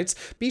websites,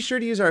 be sure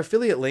to use our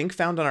affiliate link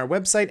found on our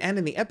website and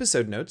in the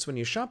episode notes when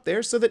you shop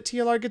there so that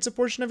TLR gets a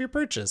portion of your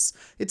purchase.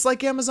 It's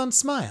like Amazon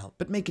Smile,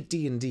 but make it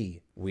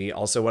D&D. We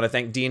also want to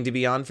thank D&D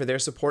Beyond for their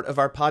support of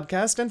our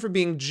podcast and for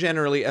being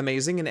generally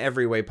amazing in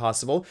every way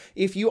possible.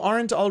 If you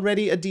aren't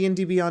already a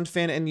D&D Beyond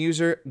fan and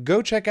user,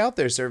 go check out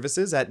their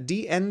services at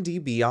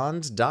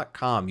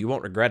dndbeyond.com. You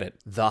won't regret it.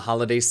 The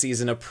holiday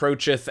season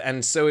approacheth,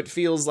 and so it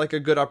feels like a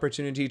good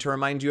opportunity to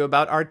remind you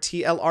about our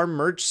TLR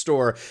merch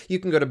store. You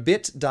can go to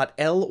bit.ly/TLR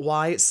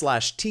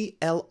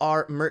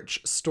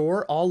merch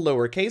store, all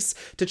lowercase,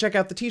 to check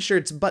out the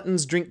t-shirts,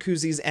 buttons, drink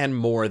koozies, and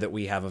more that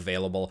we have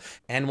available.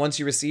 And once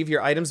you receive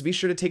your items, be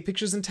sure to take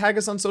pictures and tag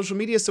us on social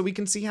media so we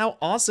can see how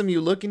awesome you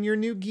look in your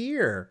new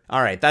gear.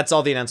 All right, that's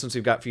all the announcements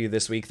we've got for you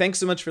this week. Thanks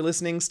so much for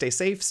listening. Stay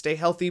safe, stay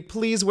healthy,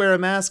 please wear a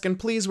mask, and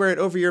please wear it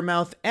over your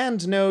mouth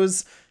and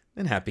nose.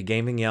 And happy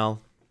gaming, y'all.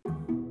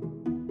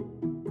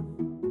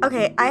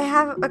 Okay, I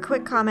have a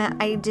quick comment.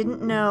 I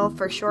didn't know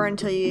for sure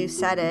until you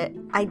said it.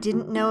 I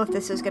didn't know if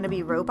this was going to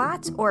be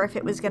robots or if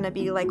it was going to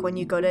be like when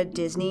you go to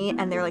Disney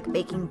and they're like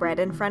baking bread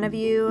in front of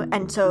you.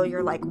 And so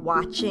you're like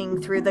watching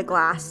through the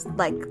glass,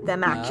 like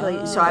them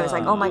actually. So I was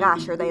like, oh my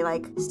gosh, are they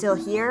like still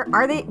here?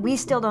 Are they? We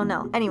still don't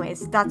know.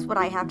 Anyways, that's what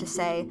I have to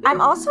say. I'm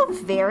also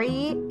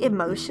very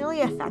emotionally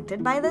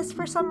affected by this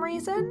for some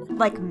reason.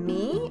 Like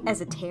me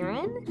as a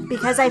Terran.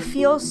 Because I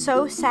feel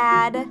so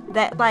sad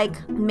that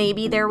like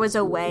maybe there was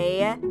a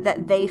way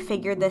that they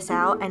figured this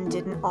out and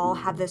didn't all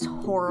have this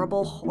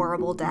horrible,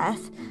 horrible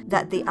death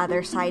that the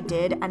other side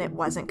did and it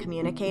wasn't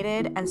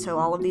communicated, and so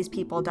all of these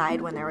people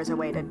died when there was a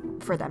way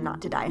for them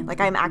not to die.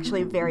 Like, I'm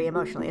actually very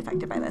emotionally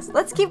affected by this.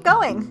 Let's keep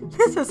going.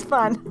 This is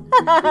fun.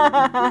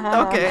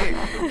 Okay.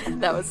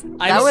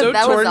 I'm so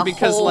torn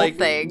because like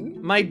thing.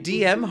 My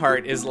DM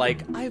heart is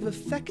like, I've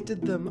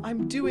affected them.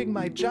 I'm doing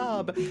my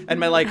job. And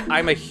my like,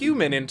 I'm a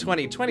human in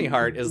 2020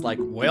 heart is like,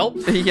 well,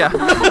 yeah.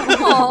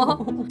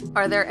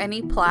 Are there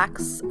any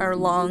plaques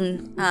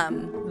along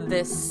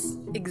this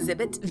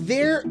exhibit?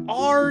 There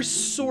are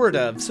sort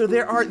of. So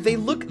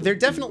they're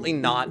definitely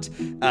not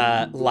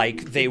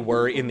like they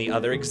were in the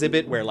other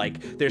exhibit where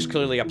like there's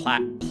clearly a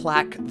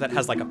plaque that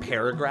has like a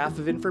paragraph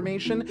of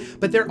information,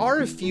 but there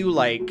are a few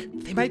like,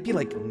 they might be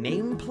like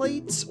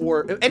nameplates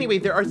or anyway,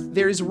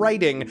 there's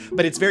writing,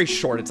 but it's very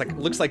short. It's like,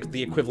 looks like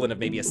the equivalent of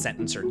maybe a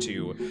sentence or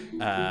two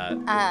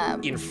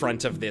in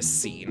front of this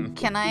scene.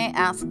 Can I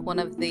ask one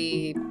of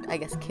the, I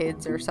guess,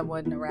 kids or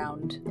someone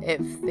around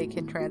if they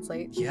can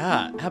translate?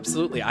 Yeah,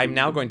 absolutely. I'm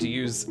now going to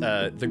use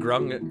the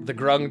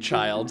grung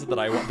child that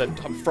I want, the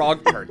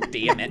frog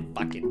damn it,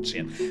 fucking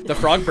shit, the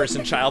frog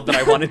person child that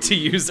I wanted to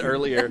use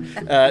earlier.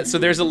 So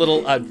there's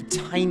a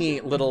tiny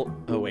little.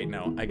 Oh wait,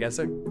 no, I guess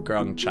a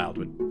grung child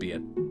would be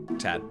a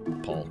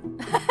tadpole.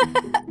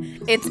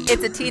 It's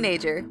a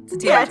teenager. It's a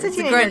teenager. Yeah, it's a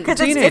teenager because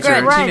it's Teenager.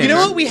 grunge. You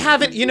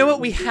know what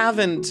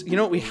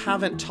we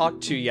haven't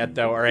talked to yet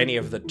though are any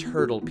of the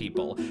turtle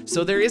people.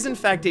 So there is in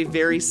fact a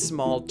very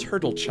small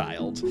turtle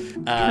child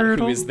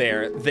who is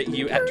there that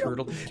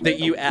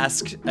you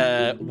ask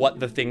what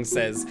the thing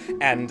says,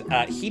 and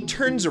he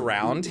turns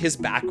around. His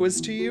back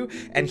was to you,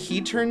 and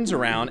he turns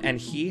around and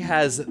he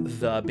has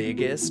the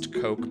biggest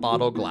Coke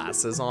bottle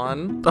glasses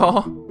on.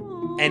 Oh.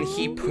 And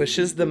he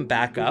pushes them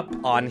back up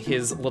on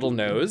his little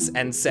nose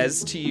and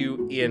says to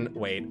you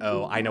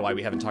I know why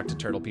we haven't talked to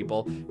turtle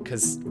people,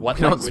 because what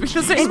We don't language?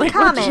 speak the same In language.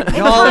 common. In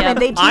Y'all, common.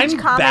 They teach I'm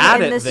bad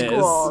common in at the this.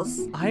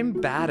 schools. I'm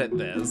bad at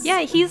this.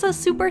 Yeah, he's a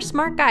super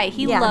smart guy.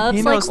 He Yeah. loves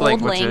He like knows old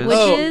languages.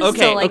 languages. Oh, okay,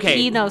 so like okay.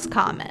 he knows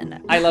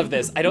common. I love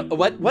this.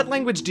 What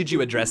language did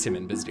you address him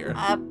in, Bizdir?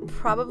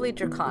 Probably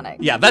Draconic.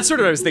 Yeah, that's sort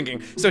of what I was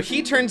thinking. So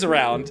he turns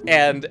around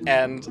and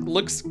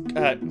looks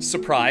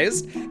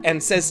surprised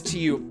and says to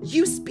you,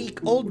 "You speak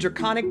Old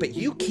Draconic, but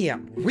you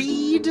can't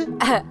read?"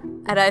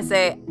 And I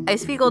say, I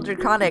speak Old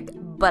Draconic,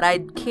 but I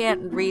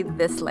can't read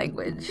this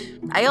language.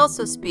 I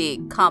also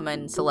speak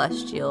Common,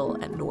 Celestial,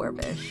 and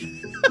Dwarvish.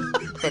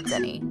 If it's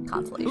any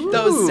consolation.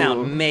 Those Ooh.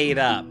 sound made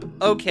up.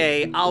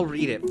 Okay, I'll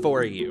read it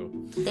for you.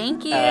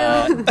 Thank you.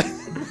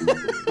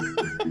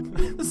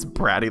 This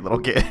bratty little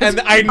kid. And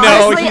I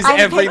know Honestly, he's I'm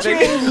everything.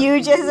 picturing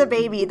you just as a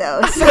baby,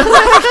 though. So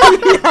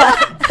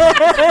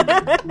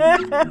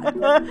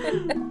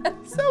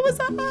So was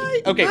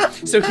I. Okay,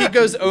 so he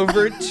goes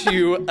over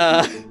to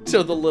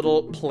the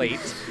little plate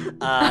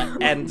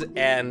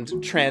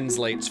and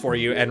translates for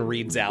you and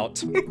reads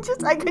out.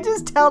 I could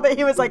just tell that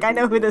he was like, I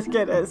know who this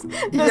kid is.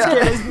 This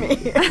kid is me.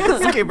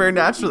 This came very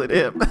naturally to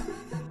him.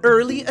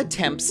 Early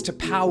attempts to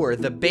power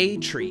the bay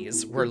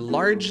trees were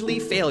largely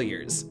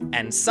failures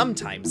and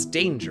sometimes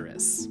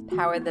dangerous.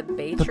 Power the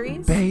bay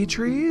trees? Bay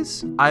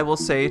trees? I will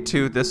say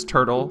to this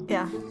turtle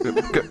Yeah.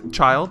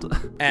 child.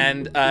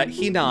 And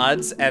he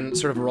nods and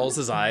sort of rolls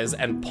his eyes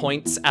and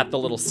points at the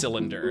little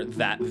cylinder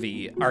that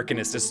the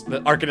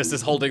Arcanist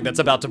is holding that's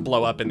about to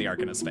blow up in the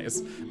Arcanist's face.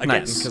 Again,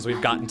 Nice. because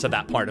we've gotten to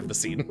that part of the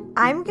scene.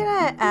 I'm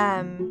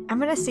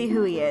gonna see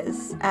who he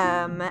is.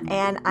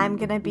 And I'm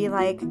gonna be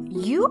like,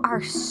 you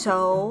are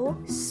so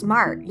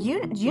smart.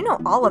 You know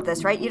all of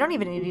this, right? You don't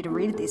even need to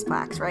read these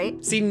plaques,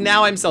 right? See,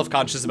 now I'm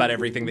self-conscious about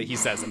everything that he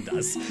says and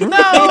does. No.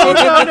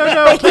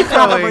 He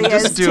probably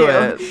Just is do too.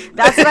 it.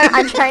 That's what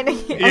I'm trying to.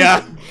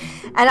 Yeah.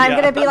 And I'm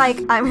Yeah. gonna be like,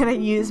 I'm gonna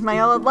use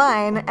my old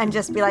line and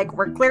just be like,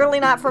 we're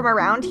clearly not from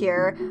around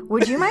here.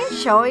 Would you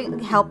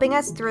mind helping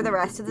us through the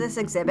rest of this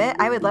exhibit?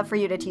 I would love for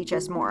you to teach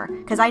us more,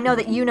 because I know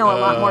that you know a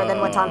lot more than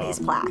what's on these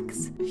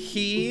plaques.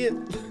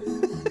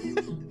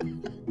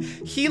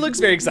 He looks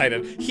very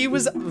excited. He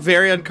was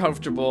very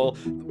uncomfortable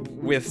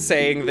with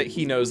saying that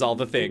he knows all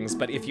the things,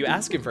 but if you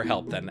ask him for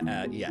help,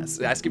 then yes.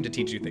 Ask him to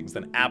teach you things,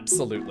 then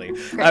absolutely.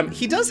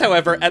 He does,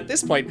 however, at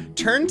this point,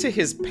 turn to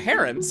his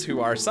parents, who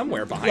are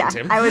somewhere behind Yeah,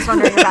 him. I was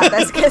wondering about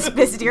this because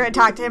Bizdir had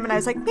talked to him, and I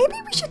was like, maybe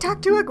we should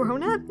talk to a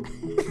grown-up.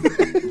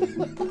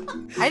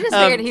 I just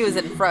figured he was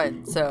in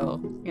front, so,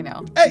 you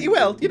know.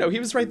 Well, he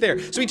was right there.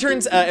 So he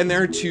turns, and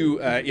there are two,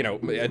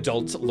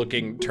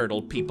 adult-looking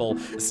turtle people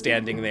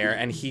standing there,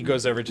 and he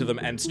goes over to them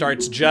and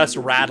starts just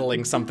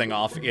rattling something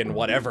off in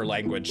whatever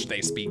language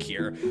they speak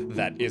here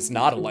that is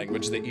not a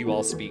language that you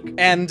all speak.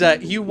 And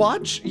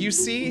you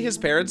see his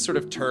parents sort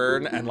of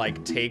turn and,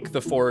 take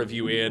the four of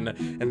you in,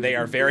 and they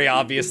are very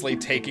obviously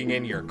taking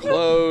in your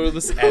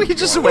clothes. And We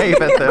just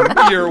wave at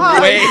them. your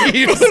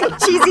waves.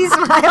 Cheesy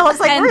smile. I was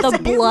like, And we're the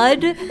saying-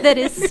 blood that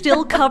is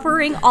still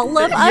covering all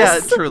of Yeah,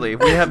 us. truly.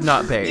 We have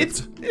not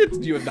bathed.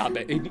 You have not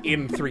been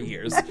in 3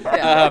 years.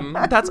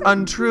 That's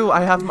untrue.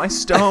 I have my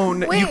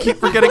stone. You keep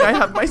forgetting I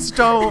have my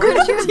stone.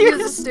 Could you You're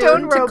use a a stone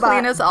stone to robot.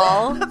 clean us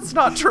all? That's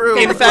not true.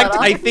 In fact,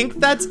 I think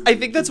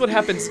that's what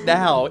happens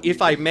now.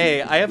 If I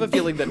may, I have a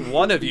feeling that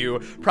one of you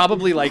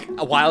probably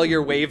while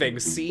you're waving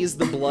sees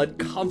the blood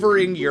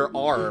covering your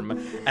arm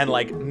and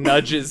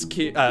nudges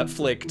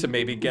Flick to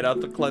maybe get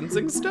out the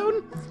cleansing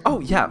stone. Oh,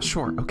 yeah,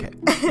 sure. Okay.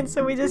 And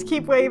so we just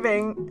keep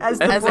waving as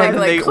the And blood then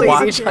they cleanse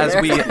watch each other.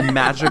 as we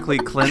magically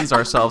cleanse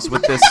ourselves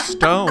with this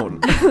stone.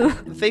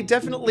 They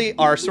definitely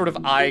are sort of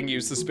eyeing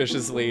you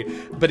suspiciously,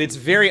 but it's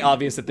very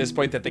obvious at this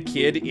point that the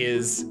kid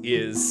is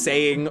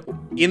saying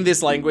in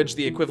this language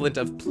the equivalent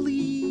of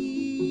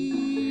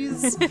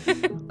please.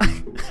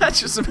 I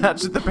just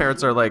imagine the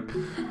parents are like,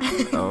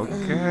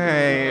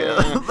 okay.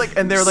 Like,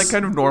 and they're like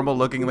kind of normal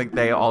looking, like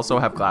they also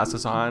have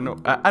glasses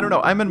on. I don't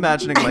know. I'm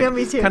imagining I know, like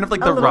me too. kind of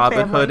like A the little Robin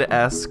family.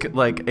 Hood-esque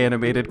like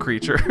animated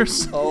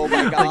creatures. Oh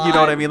my god. Like, you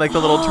know what I mean? Like the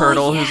little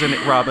turtle who's in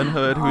Robin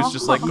Hood who's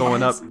just like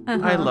going up.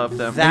 I love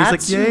them. And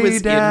That's he's like, who yay,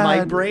 was Dad. in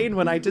my brain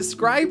when I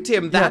described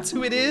him. That's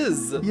who it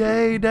is.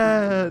 Yay,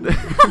 Dad.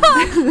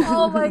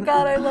 Oh my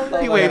god, I love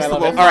that. He waves the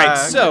little All right,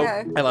 flag. so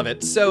Okay. I love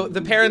it. So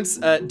the parents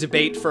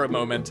debate for a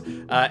moment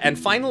and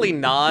finally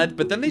nod,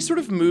 but then they sort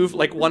of move.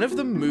 Like one of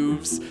them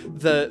moves.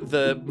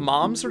 The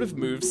mom sort of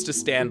moves to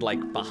stand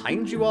like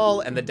behind you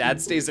all, and the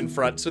dad stays in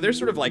front. So they're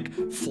sort of like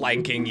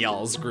flanking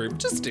y'all's group,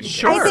 just in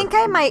Sure. case. I think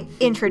I might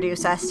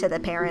introduce us to the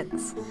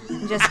parents.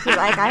 Just be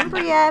like, I'm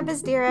Bria,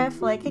 Bizdira,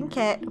 Flick, and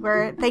Kit.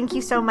 Thank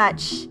you so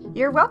much.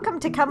 You're welcome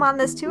to come on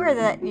this tour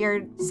that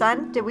your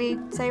son, did we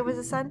say it was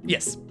a son?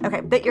 Yes.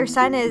 Okay, but your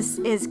son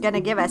is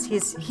gonna give us.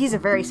 He's a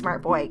very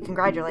smart boy.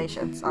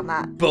 Congratulations on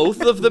that.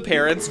 Both of the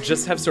parents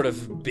just have sort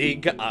of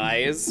big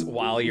eyes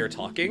while you're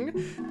talking.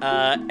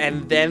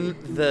 And then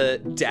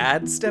the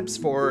dad steps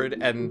forward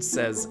and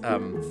says,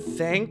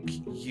 thank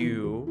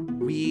you.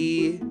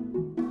 We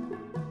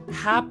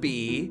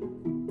happy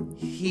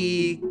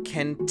he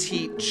can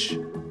teach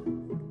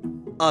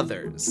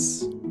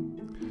others.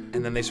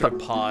 And then they sort of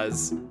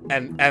pause,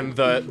 and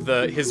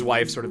his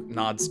wife sort of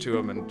nods to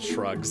him and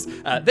shrugs.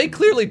 They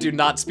clearly do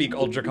not speak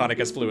Old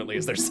Draconic as fluently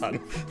as their son.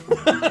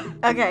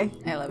 Okay,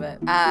 I love it.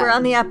 we're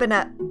on the up and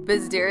up.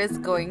 Bizdira is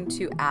going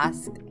to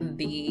ask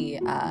the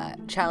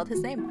child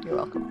his name. You're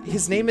welcome.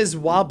 His name is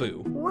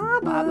Wabu.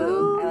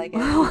 Babu. I like it.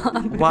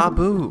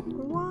 Waboo.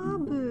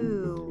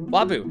 Waboo.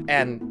 Wabu.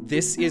 And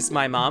this is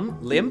my mom,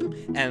 Lim,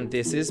 and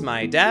this is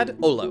my dad,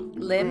 Olo.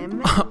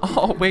 Lim.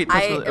 Oh, wait.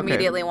 That's I really, okay.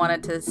 immediately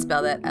wanted to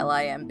spell that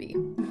L-I-M-B.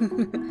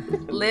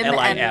 Lim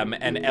Lim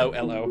and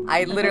Olo.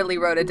 I literally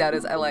wrote it down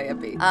as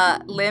L-I-M-B.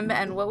 Lim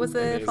and what was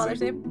the Amazing.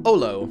 father's name?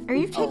 Olo. Are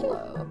you taking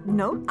Olo.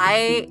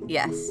 notes?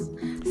 Yes.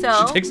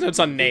 So She takes notes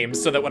on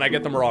names so that when I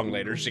get them wrong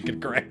later, she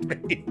can correct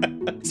me.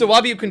 So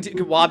Wabu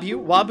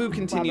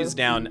continues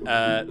down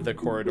the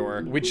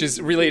corridor, which is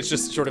really, it's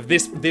just sort of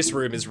this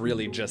room is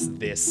really just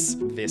this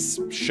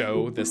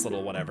show, this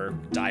little whatever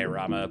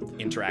diorama,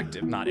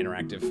 not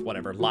interactive,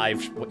 whatever,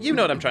 live. You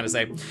know what I'm trying to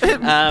say.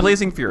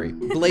 Blazing Fury.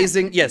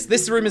 Yes,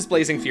 this room is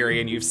Blazing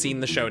Fury, and you've seen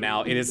the show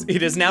now. It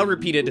is now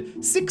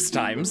repeated 6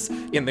 times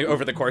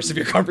over the course of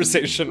your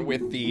conversation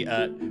with the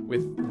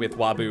with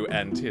Wabu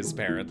and his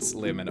parents,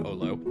 Lim and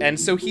Olo. And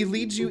so he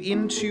leads you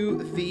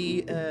into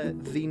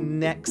the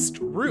next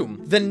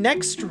room. The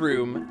next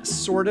room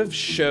sort of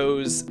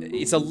shows,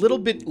 it's a little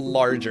bit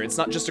larger. It's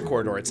not just a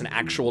corridor, it's an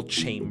actual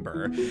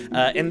chamber.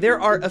 And there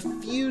are a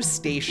few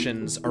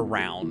stations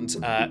around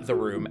the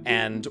room,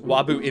 and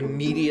Wabu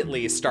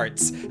immediately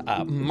starts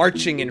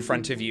marching in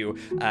front of you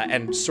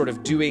and sort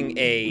of doing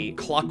a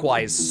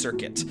clockwise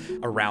circuit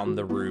around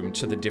the room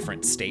to the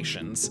different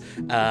stations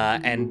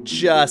and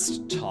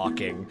just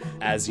talking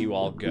as you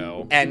all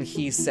go. And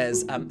he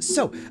says,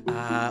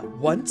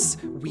 once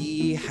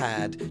we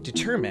had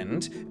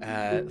determined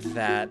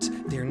that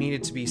there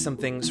needed to be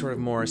something sort of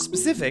more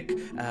specific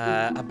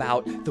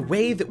about the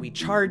way that we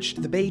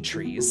charged the bay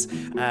trees,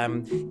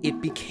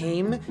 it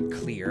became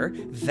clear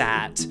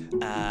that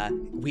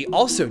we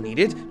also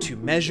needed to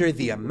measure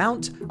the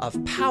amount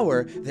of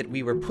power that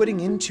we were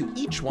putting into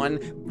each one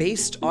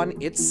based on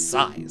its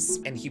size.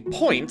 And he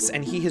points,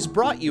 and he has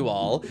brought you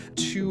all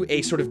to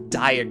a sort of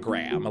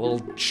diagram, a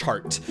little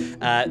chart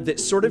that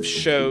sort of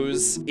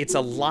shows, it's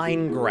a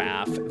line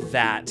graph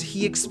that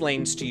he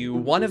explains to you.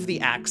 One of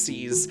the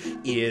axes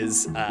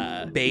is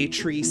bay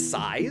tree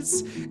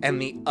size,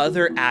 and the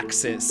other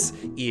axis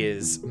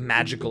is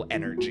magical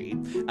energy.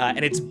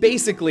 And it's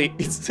basically,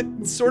 it's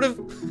sort of,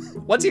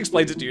 once he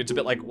explains it to you, it's a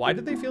bit like, why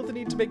did they feel the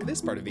need to make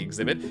this part of the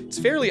exhibit? It's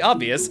fairly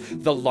obvious.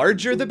 The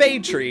larger the bay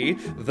tree,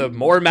 the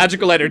more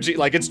magical energy.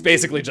 Like, it's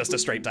basically just a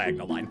straight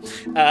diagonal line.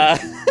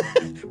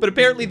 But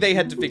apparently they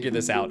had to figure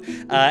this out.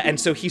 And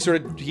so he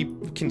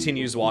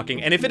continues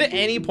walking. And if at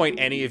any point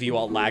any of you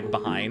all lag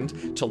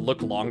behind to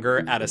look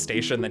longer at a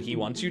station than he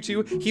wants you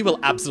to, he will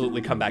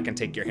absolutely come back and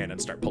take your hand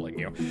and start pulling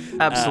you.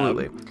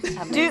 Absolutely.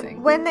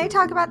 amazing. When they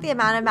talk about the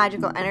amount of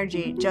magical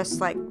energy,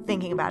 just like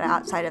thinking about it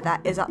outside of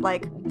that, is that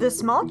like the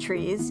small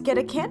trees get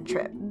a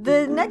cantrip?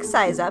 The next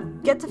size up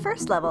gets a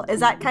first level. Is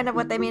that kind of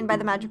what they mean by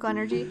the magical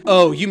energy?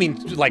 Oh, you mean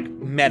like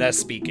meta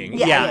speaking?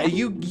 Yeah.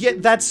 You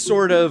get that's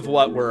sort of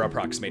what we're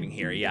approximating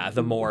here. Yeah,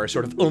 the more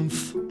sort of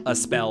oomph a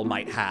spell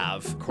might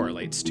have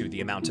correlates to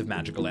the amount of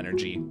magical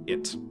energy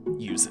it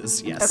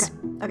uses. Yes.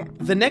 Okay.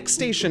 The next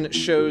station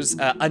shows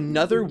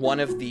another one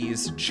of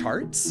these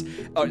charts,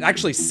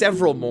 actually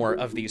several more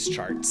of these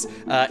charts,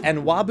 and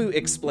Wabu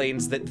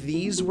explains that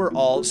these were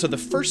all, so the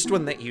first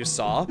one that you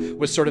saw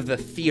was sort of the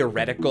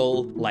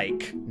theoretical,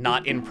 like,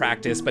 not in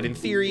practice, but in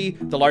theory,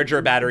 the larger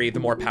a battery, the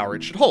more power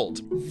it should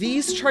hold.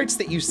 These charts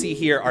that you see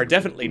here are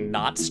definitely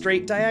not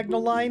straight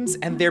diagonal lines,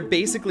 and they're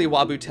basically,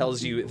 Wabu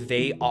tells you,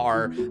 they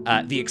are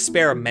the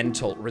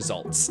experimental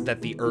results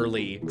that the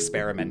early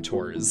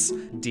experimentors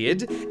did.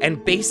 did.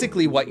 And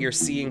basically what you're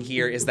seeing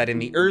here is that in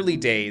the early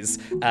days,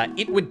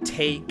 it would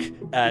take,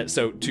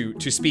 so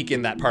to speak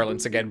in that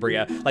parlance again,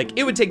 Bria, like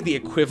it would take the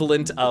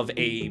equivalent of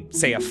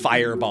say a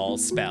fireball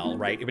spell,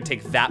 right? It would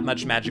take that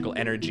much magical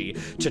energy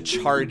to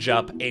charge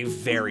up a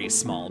very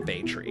small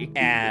bay tree.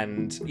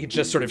 And it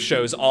just sort of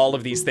shows all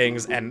of these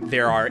things, and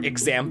there are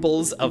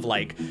examples of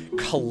like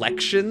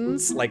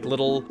collections, like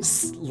little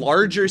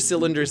larger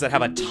cylinders that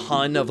have a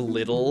ton of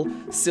little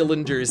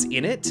cylinders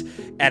in it,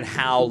 and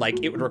how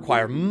like it would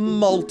require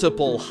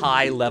multiple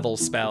high level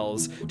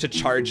spells to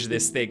charge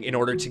this thing in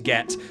order to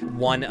get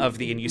one of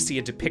the, and you see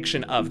a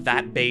depiction of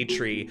that bay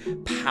tree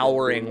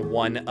powering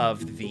one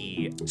of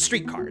the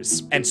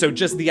streetcars. And so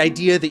just the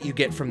idea that you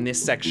get from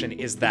this section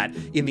is that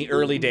in the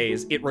early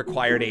days, it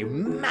required a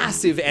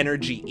massive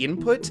energy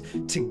input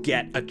to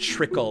get a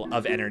trickle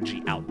of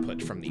energy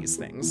output from these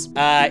things.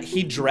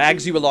 He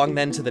drags you along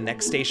then to the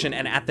next station,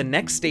 and at the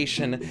next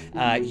station,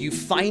 you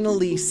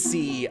finally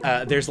see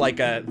there's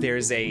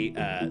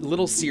a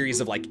little series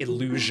of like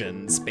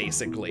illusions,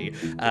 basically,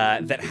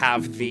 that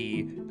have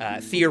the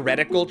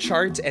theoretical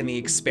chart and the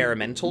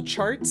experimental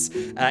charts,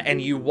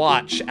 and you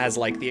watch as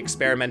like the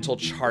experimental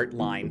chart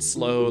line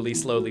slowly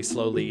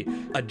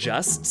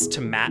adjusts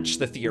to match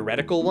the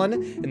theoretical one,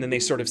 and then they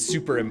sort of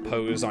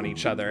superimpose on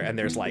each other, and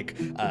there's like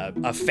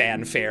a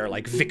fanfare,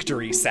 like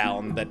victory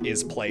sound that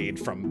is played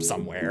from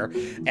somewhere.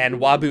 And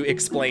Wabu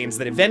explains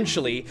that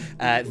eventually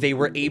they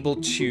were able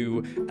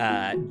to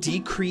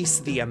decrease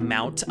the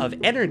amount of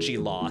energy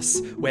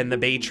loss when the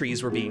bay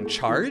trees were being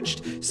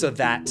charged, so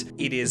that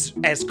it is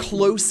as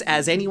close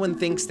as anyone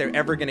thinks they're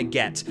ever going to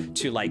get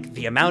to like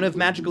the amount of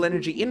magical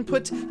energy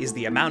input is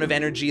the amount of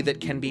energy that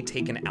can be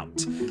taken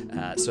out.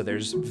 So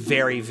there's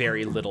very,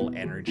 very little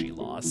energy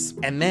loss.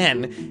 And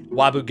then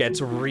Wabu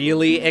gets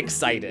really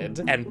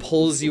excited and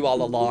pulls you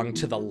all along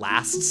to the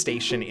last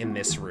station in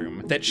this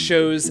room that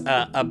shows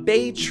a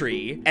bay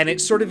tree, and it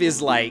sort of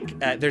is like,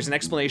 there's an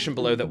explanation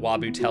below that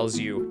Wabu tells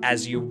you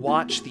as you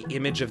watch the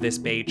image of this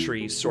bay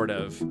tree, sort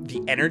of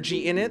the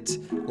energy in it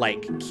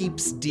like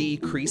keeps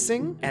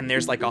decreasing, and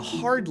there's like a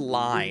hard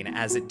line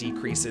as it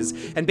decreases.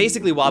 And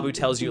basically Wabu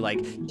tells you like,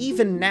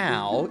 even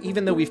now,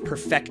 even though we've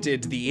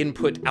perfected the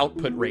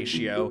input-output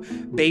ratio,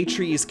 bay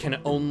trees can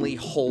only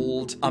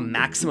hold a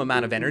maximum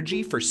amount of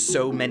energy for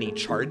so many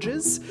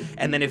charges,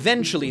 and then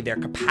eventually their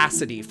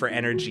capacity for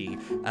energy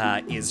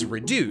is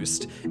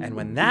reduced. And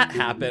when that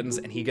happens,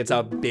 and he gets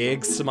a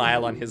big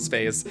smile on his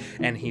face,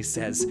 and he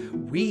says,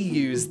 "We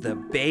use the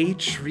Bay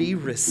Tree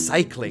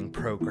Recycling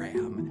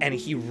Program." And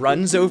he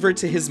runs over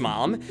to his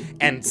mom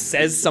and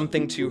says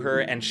something to her,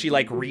 and she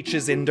like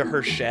reaches into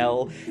her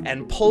shell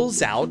and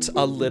pulls out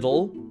a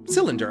little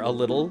cylinder, a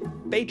little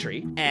bay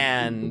tree,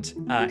 and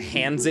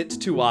hands it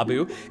to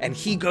Wabu, and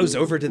he goes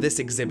over to this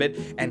exhibit,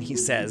 and he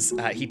says,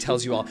 he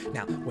tells you all,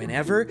 now,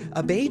 whenever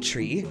a bay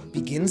tree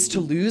begins to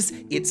lose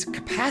its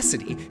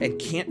capacity and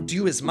can't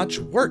do as much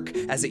work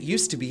as it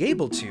used to be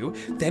able to,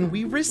 then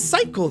we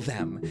recycle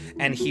them.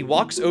 And he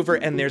walks over,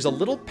 and there's a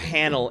little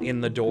panel in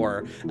the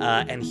door,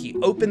 and he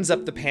opens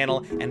up the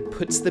panel and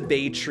puts the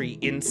bay tree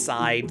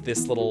inside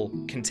this little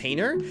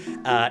container,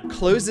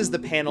 closes the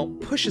panel,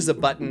 pushes a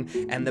button,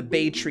 and the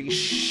bay tree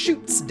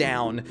shoots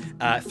down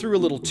through a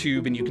little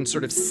tube, and you can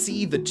sort of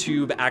see the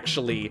tube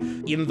actually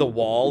in the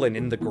wall and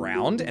in the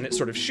ground, and it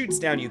sort of shoots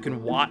down. You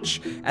can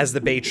watch as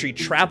the bay tree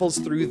travels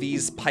through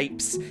these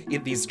pipes,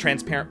 these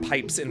transparent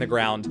pipes in the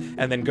ground,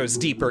 and then goes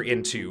deeper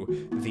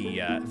into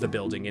the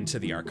building, into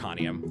the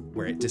Arcanium,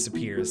 where it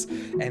disappears.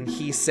 And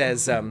he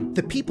says,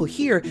 the people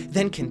here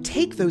then can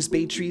take those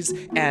bay trees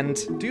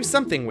and do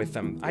something with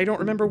them. I don't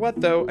remember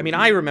what, though. I mean,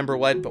 I remember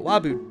what, but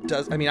Wabu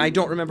does. I mean, I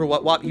don't remember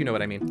what, you know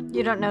what I mean.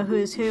 You don't know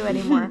who's who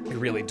anymore. I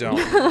really don't.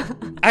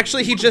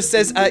 Actually, he just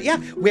says,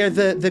 where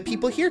the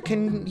people here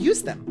can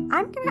use them.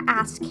 I'm going to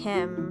ask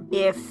him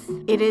if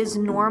it is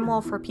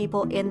normal for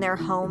people in their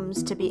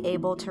homes to be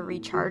able to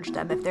recharge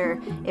them,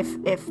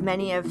 if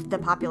many of the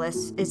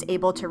populace is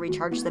able to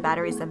recharge the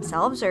batteries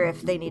themselves, or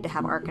if they need to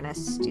have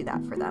arcanists do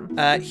that for them.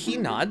 He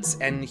nods,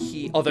 and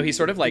although he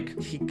sort of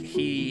like,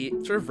 he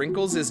sort of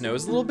wrinkles his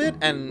nose a little bit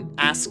and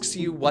asks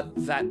you what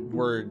that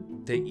word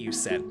that you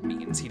said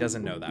means. He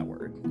doesn't know that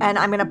word. And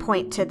I'm going to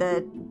point to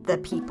the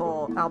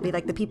people. I'll be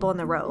like, the people in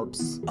the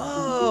robes.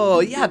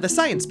 Oh, yeah, the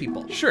science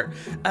people. Sure.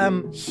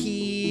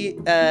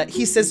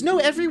 He says, no,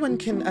 everyone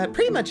can,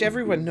 pretty much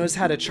everyone knows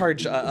how to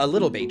charge a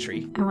little bay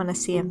tree. I want to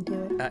see him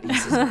do it. He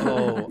says,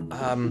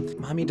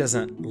 mommy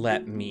doesn't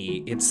let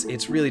me.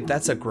 It's really,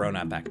 that's a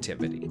grown-up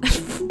activity.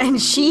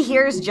 And she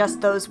hears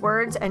just those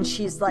words, and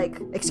she's like,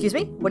 excuse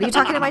me? What are you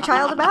talking to my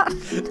child about?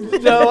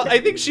 No,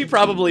 I think she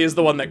probably is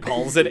the one that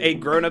calls it a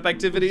grown-up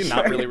activity,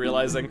 not really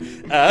realizing.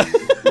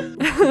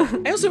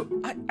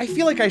 I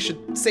feel like I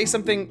should say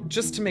something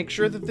just to make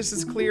sure that this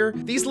is clear.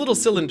 These little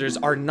cylinders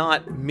are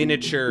not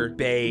miniature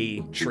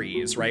bay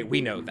trees, right?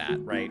 We know that,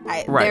 right?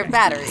 Right. They're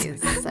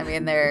batteries. I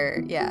mean,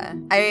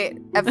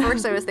 at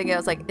first I was thinking, I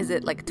was like, is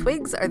it like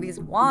twigs? Are these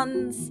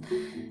wands?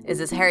 is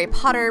this Harry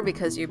Potter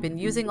because you've been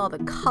using all the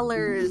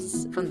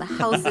colors from the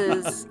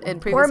houses in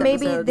previous Or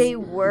maybe episodes? they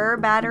were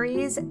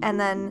batteries, and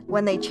then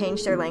when they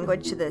changed their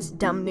language to this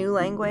dumb new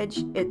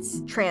language,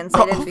 it's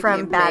translated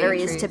from Became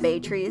batteries bay to bay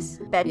trees.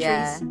 Batteries.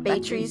 Yeah,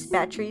 Batteries.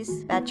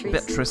 Batteries.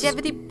 Batteries. Beatrice.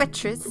 Jevity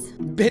Beatrice.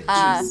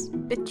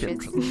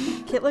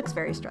 Bitches. Kit looks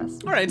very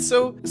stressed. All right,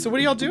 so what are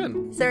y'all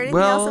doing? Is there anything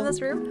else in this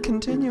room?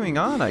 Continuing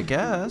on, I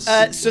guess.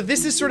 So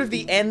this is sort of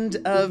the end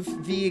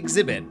of the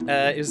exhibit.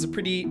 It was a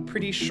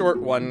pretty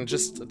short one.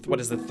 Just what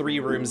is the 3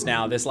 rooms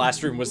now? This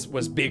last room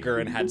was bigger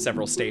and had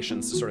several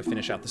stations to sort of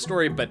finish out the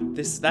story. But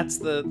that's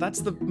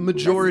the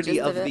majority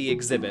gist of of it? the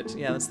exhibit.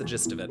 Yeah, that's the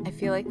gist of it. I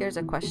feel like there's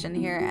a question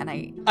here, and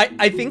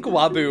I think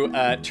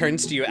Wabu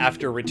turns to you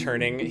after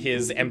returning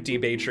his empty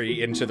bay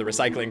tree into the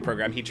recycling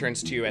program. He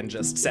turns to you and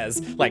just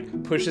says,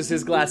 like, pushes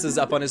his glasses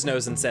up on his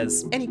nose and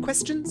says, "Any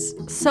questions?"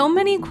 So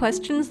many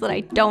questions that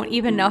I don't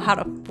even know how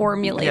to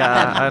formulate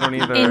them I don't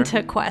either.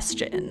 into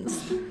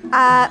questions.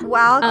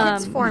 While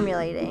Kit's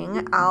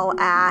formulating, I'll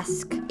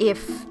ask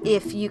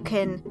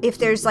if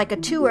there's like a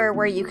tour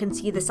where you can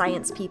see the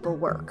science people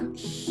work.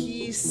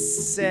 He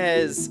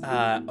says,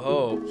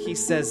 no,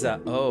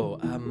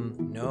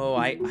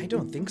 I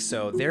don't think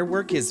so. Their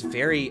work is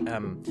very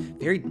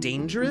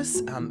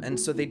dangerous, and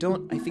so they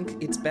don't, I think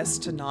it's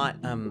best to not,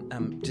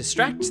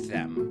 distract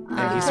them.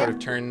 And he sort of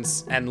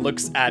turns and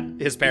looks at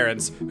his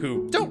parents,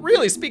 who don't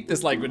really speak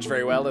this language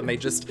very well, and they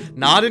just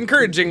nod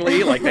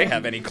encouragingly, like they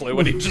have any clue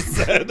what he just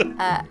said.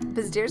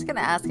 Bazdir's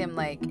gonna ask him,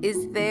 like,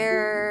 is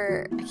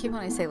there, I keep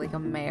wanting to say, like, a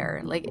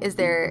mayor. Like, is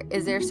there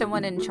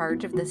someone in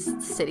charge of this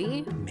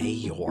city?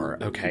 Mayor,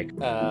 okay.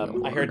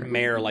 I heard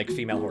mayor like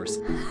female horse.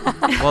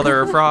 Well, there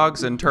are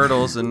frogs and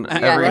turtles and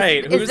every...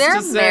 Right, Is who's there to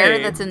a mayor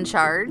say? that's in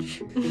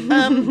charge?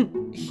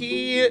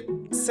 He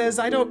says,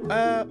 I don't,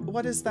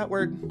 what is that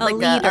word? A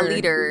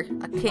leader,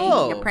 a king,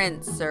 Oh. a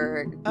prince,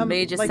 or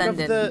mage like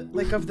ascendant.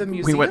 of the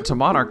museum? We went to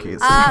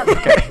monarchies.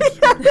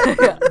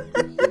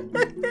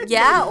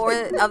 Yeah, or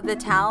of the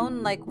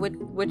town, like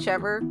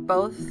whichever,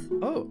 both.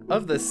 Oh,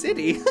 of the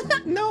city?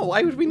 No,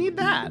 why would we need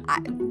that?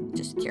 I'm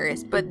just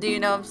curious. But do you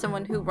know of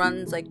someone who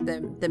runs, like,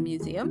 the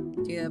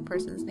museum? Do you know a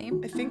person's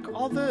name? I think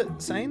all the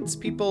science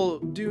people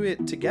do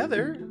it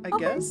together, I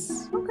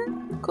guess. Okay,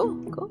 cool.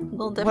 A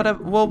little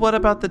different. What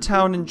about the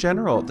town in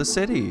general, the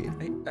city?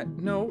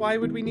 No, why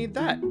would we need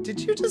that?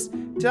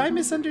 Did I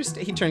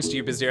misunderstand? He turns to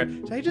you, Bazira.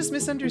 Did I just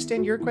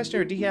misunderstand your question,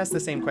 or did he ask the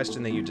same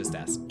question that you just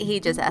asked? He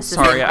just asked the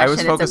Sorry, same I was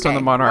question. focused It's on the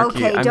okay.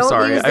 monarchy. Okay, I'm don't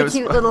sorry. use the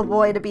cute little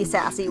boy to be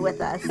sassy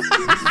with us.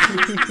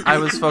 I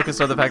was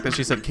focused on the fact that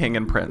she said king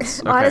and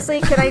prince. Okay.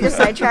 Honestly, can I just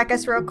sidetrack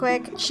us real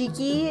quick?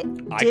 Cheeky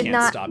I did can't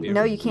not. stop you.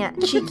 No, you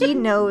can't. Cheeky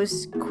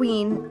knows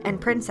Queen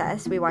and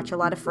Princess. We watch a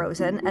lot of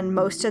Frozen, and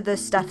most of the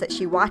stuff that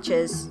she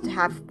watches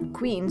have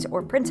queens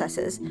or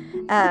princesses,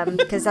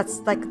 because that's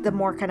like the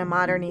more kind of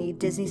modern-y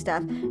Disney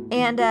stuff.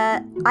 And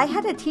I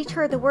had to teach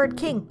her the word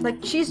king. Like,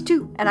 she's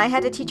 2, and I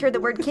had to teach her the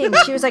word king.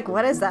 She was like,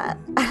 "What is that?"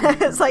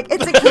 It's like,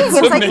 it's a king.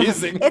 That's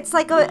It's amazing.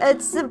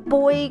 it's a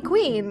boy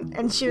queen,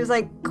 and she was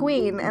like,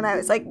 "Queen," and I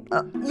was like,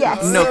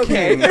 "Yes." No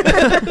king.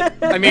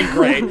 I mean,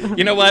 great.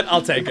 You know what?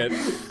 I'll take it.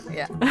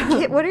 Yeah.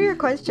 Kit, what are your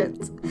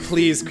questions?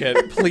 Please,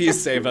 Kit.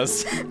 Please save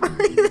us.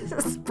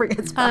 Please bring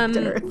us back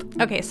to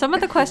Earth. Okay, some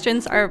of the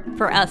questions are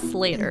for us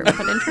later,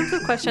 but in terms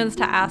of questions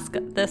to ask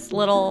this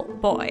little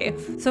boy.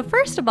 So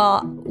first of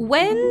all,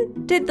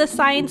 when did the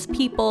science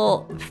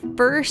people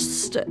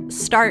first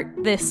start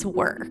this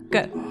work?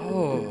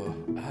 Oh,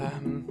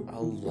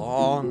 a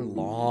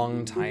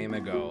long time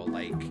ago.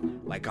 Like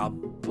a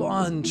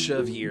bunch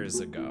of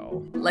years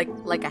ago.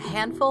 Like a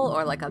handful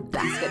or like a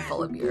basket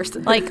full of years?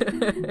 Like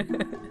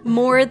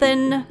more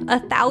than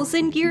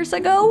 1,000 years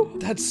ago?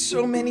 That's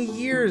so many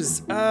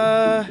years.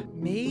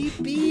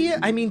 Maybe?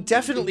 I mean,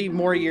 definitely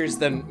more years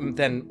than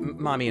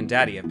Mommy and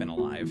Daddy have been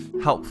alive.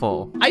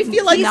 Helpful. I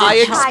feel like He's a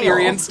I child.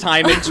 experience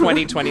time in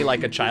 2020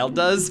 like a child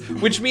does,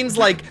 which means,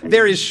 like,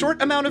 there is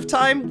short amount of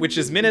time, which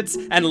is minutes,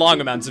 and long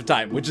amounts of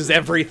time, which is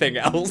everything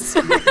else.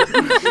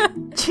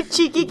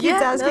 Cheeky keeps Yeah,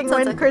 that asking sounds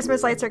when like-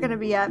 Christmas lights are going to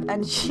be up,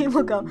 and she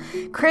will go,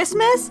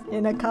 "Christmas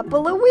in a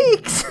couple of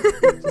weeks."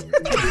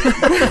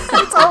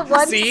 It's all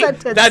one See?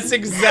 sentence. That's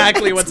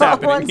exactly what's It's all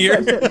happening one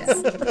here.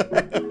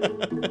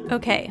 sentence.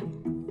 Okay.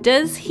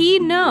 Does he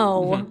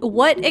know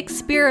what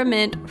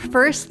experiment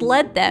first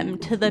led them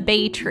to the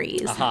bay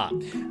trees? Aha.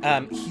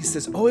 He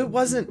says, "Oh, it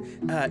wasn't.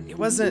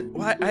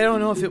 Well, I don't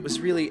know if it was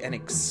really an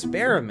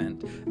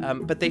experiment,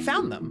 but they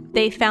found them."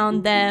 They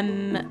found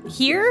them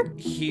here?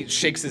 He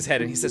shakes his head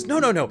and he says, "No,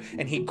 no, no!"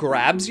 And he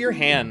grabs your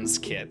hands,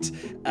 Kit,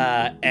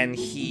 and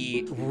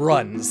he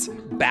runs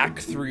back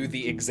through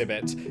the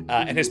exhibit.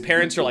 And his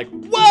parents are like,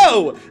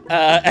 "Whoa!"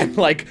 And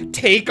like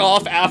take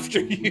off after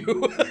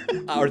you.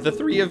 Are the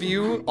 3 of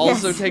you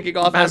also Yes. taking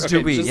off? As do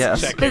Okay, we, just yes.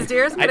 checking.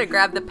 Bazdir's gonna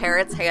grab the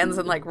parrot's hands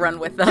and, like, run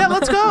with them. Yeah,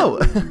 let's go.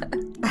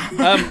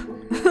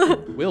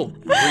 We'll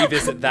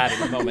revisit that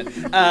in a moment.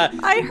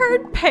 I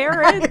heard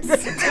parrots,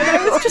 and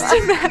I was just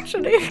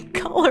imagining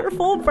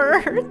colorful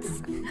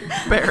birds.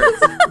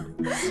 Bears.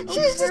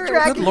 She's just Good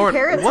dragging lord,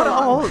 parrots what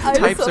along. all I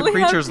types of only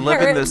have creatures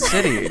live in this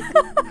city?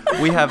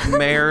 We have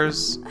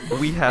mares.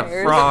 We have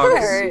Mares. frogs.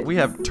 Parrots. We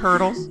have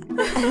turtles.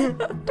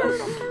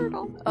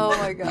 Oh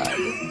my god.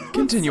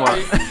 Continue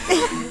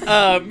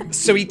on.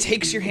 So he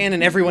takes your hand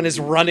and everyone is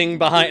running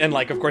behind. And,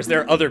 like, of course,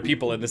 there are other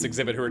people in this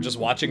exhibit who are just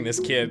watching this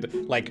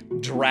kid,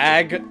 like,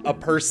 drag a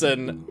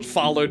person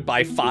followed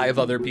by 5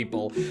 other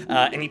people.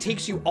 And he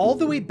takes you all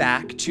the way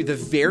back to the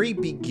very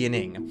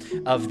beginning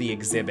of the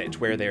exhibit,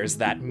 where there's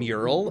that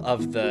mural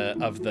of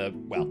the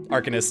well,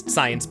 Arcanist,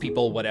 science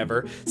people,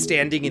 whatever,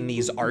 standing in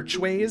these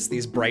archways,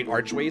 these bright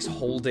archways,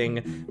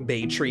 holding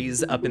bay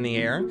trees up in the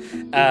air.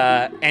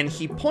 And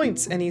he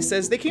points and he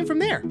says, they came from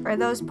there. Are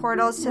those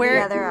portals to Where-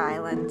 the other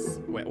islands?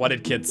 Wait, what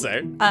did kid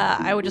say?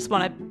 I would just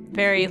want to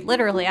very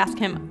literally ask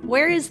him,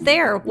 where is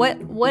there?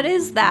 What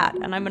is that?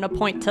 And I'm going to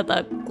point to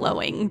the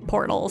glowing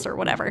portals or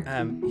whatever.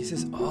 He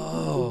says,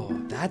 oh,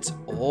 that's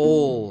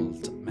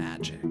old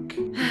magic.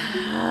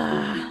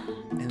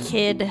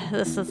 Kid,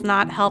 this is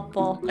not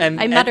helpful. And-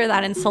 I mutter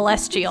that in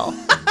Celestial.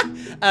 Hold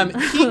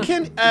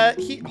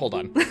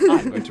on.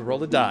 I'm going to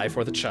roll a die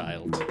for the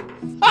child.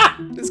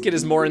 This kid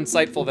is more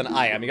insightful than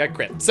I am. He got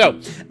crit. So,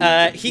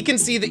 he can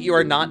see that you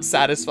are not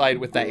satisfied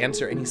with that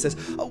answer, and he says,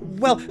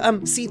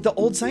 see, the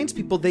old science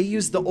people, they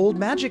used the old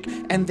magic,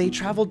 and they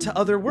traveled to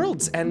other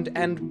worlds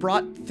and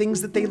brought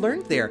things that they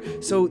learned there.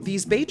 So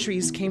these bay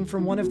trees came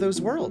from one of those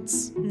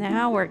worlds.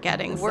 Now we're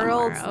getting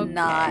Worlds, somewhere.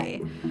 not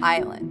Okay.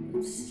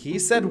 islands. He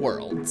said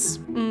worlds.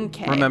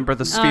 Okay. Remember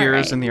the All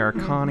spheres right. in the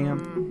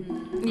Arcanium?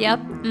 Yep.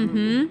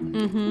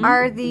 Mm-hmm.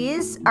 Are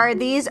these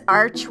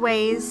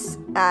archways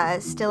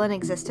still in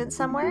existence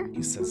somewhere?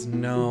 He says,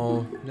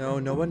 no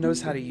one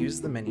knows how to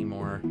use them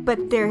anymore.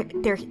 But they're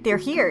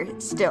here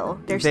still.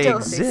 They still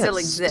exist. They still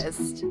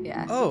exist.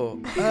 Yeah.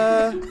 Oh,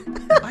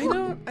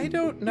 I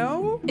don't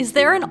know. Is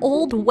there an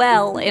old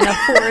well in a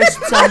forest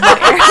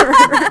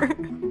somewhere?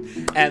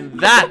 And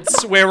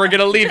that's where we're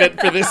gonna leave it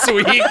for this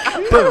week.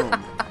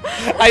 Boom.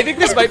 I think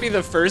this might be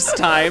the first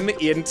time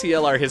in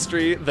TLR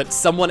history that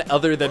someone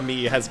other than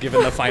me has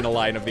given the final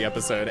line of the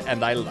episode,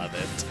 and I love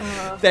it.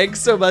 Thanks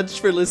so much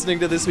for listening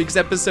to this week's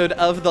episode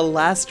of The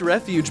Last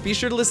Refuge. Be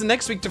sure to listen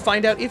next week to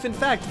find out if, in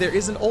fact, there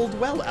is an old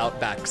well out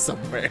back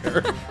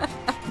somewhere.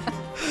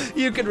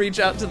 You can reach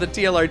out to the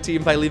TLR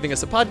team by leaving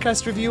us a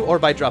podcast review or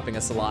by dropping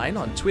us a line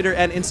on Twitter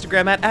and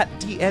Instagram at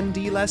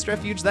DND Last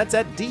Refuge. That's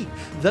at D,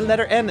 the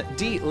letter N,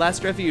 D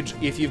Last Refuge.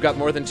 If you've got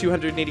more than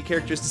 280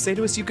 characters to say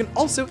to us, you can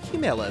also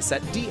email us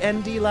at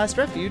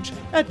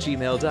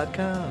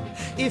dndlastrefuge@gmail.com.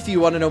 If you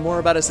want to know more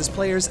about us as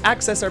players,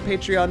 access our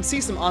Patreon, see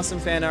some awesome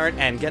fan art,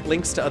 and get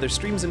links to other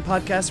streams and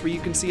podcasts where you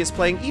can see us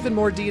playing even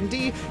more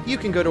D&D, you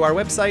can go to our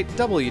website,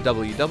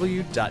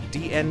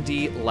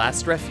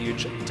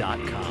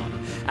 www.dndlastrefuge.com.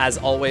 As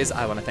always,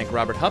 I want to thank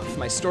Robert Hupp,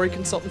 my story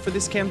consultant for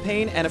this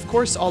campaign, and of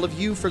course, all of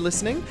you for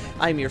listening.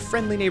 I'm your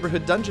friendly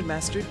neighborhood dungeon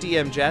master,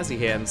 DM Jazzy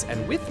Hands,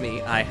 and with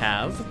me, I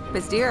have...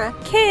 Bizdira.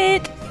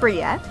 Kid.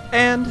 Bria.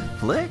 And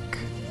Flick.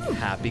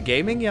 Happy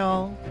gaming,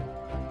 y'all!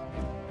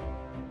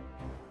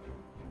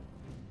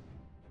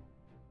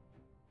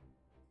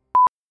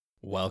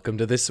 Welcome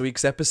to this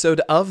week's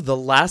episode of The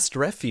Last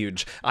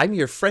Refuge. I'm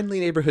your friendly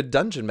neighborhood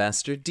dungeon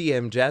master,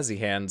 DM Jazzy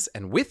Hands,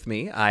 and with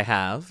me, I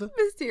have...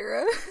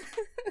 Bizdira.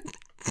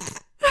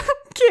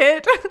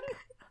 Kid.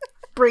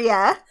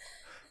 Bria.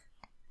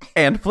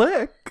 And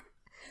Flick.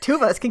 2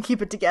 of us can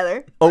keep it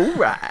together. All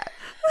right.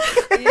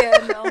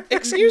 Yeah, no.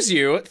 Excuse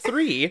you,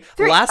 3.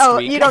 3. Last Oh,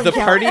 week, you don't the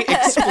count. party...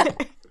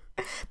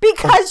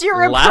 Because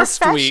you're a Last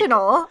week-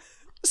 professional.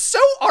 So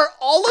are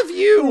all of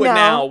you No.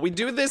 now. We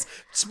do this.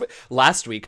 Last week,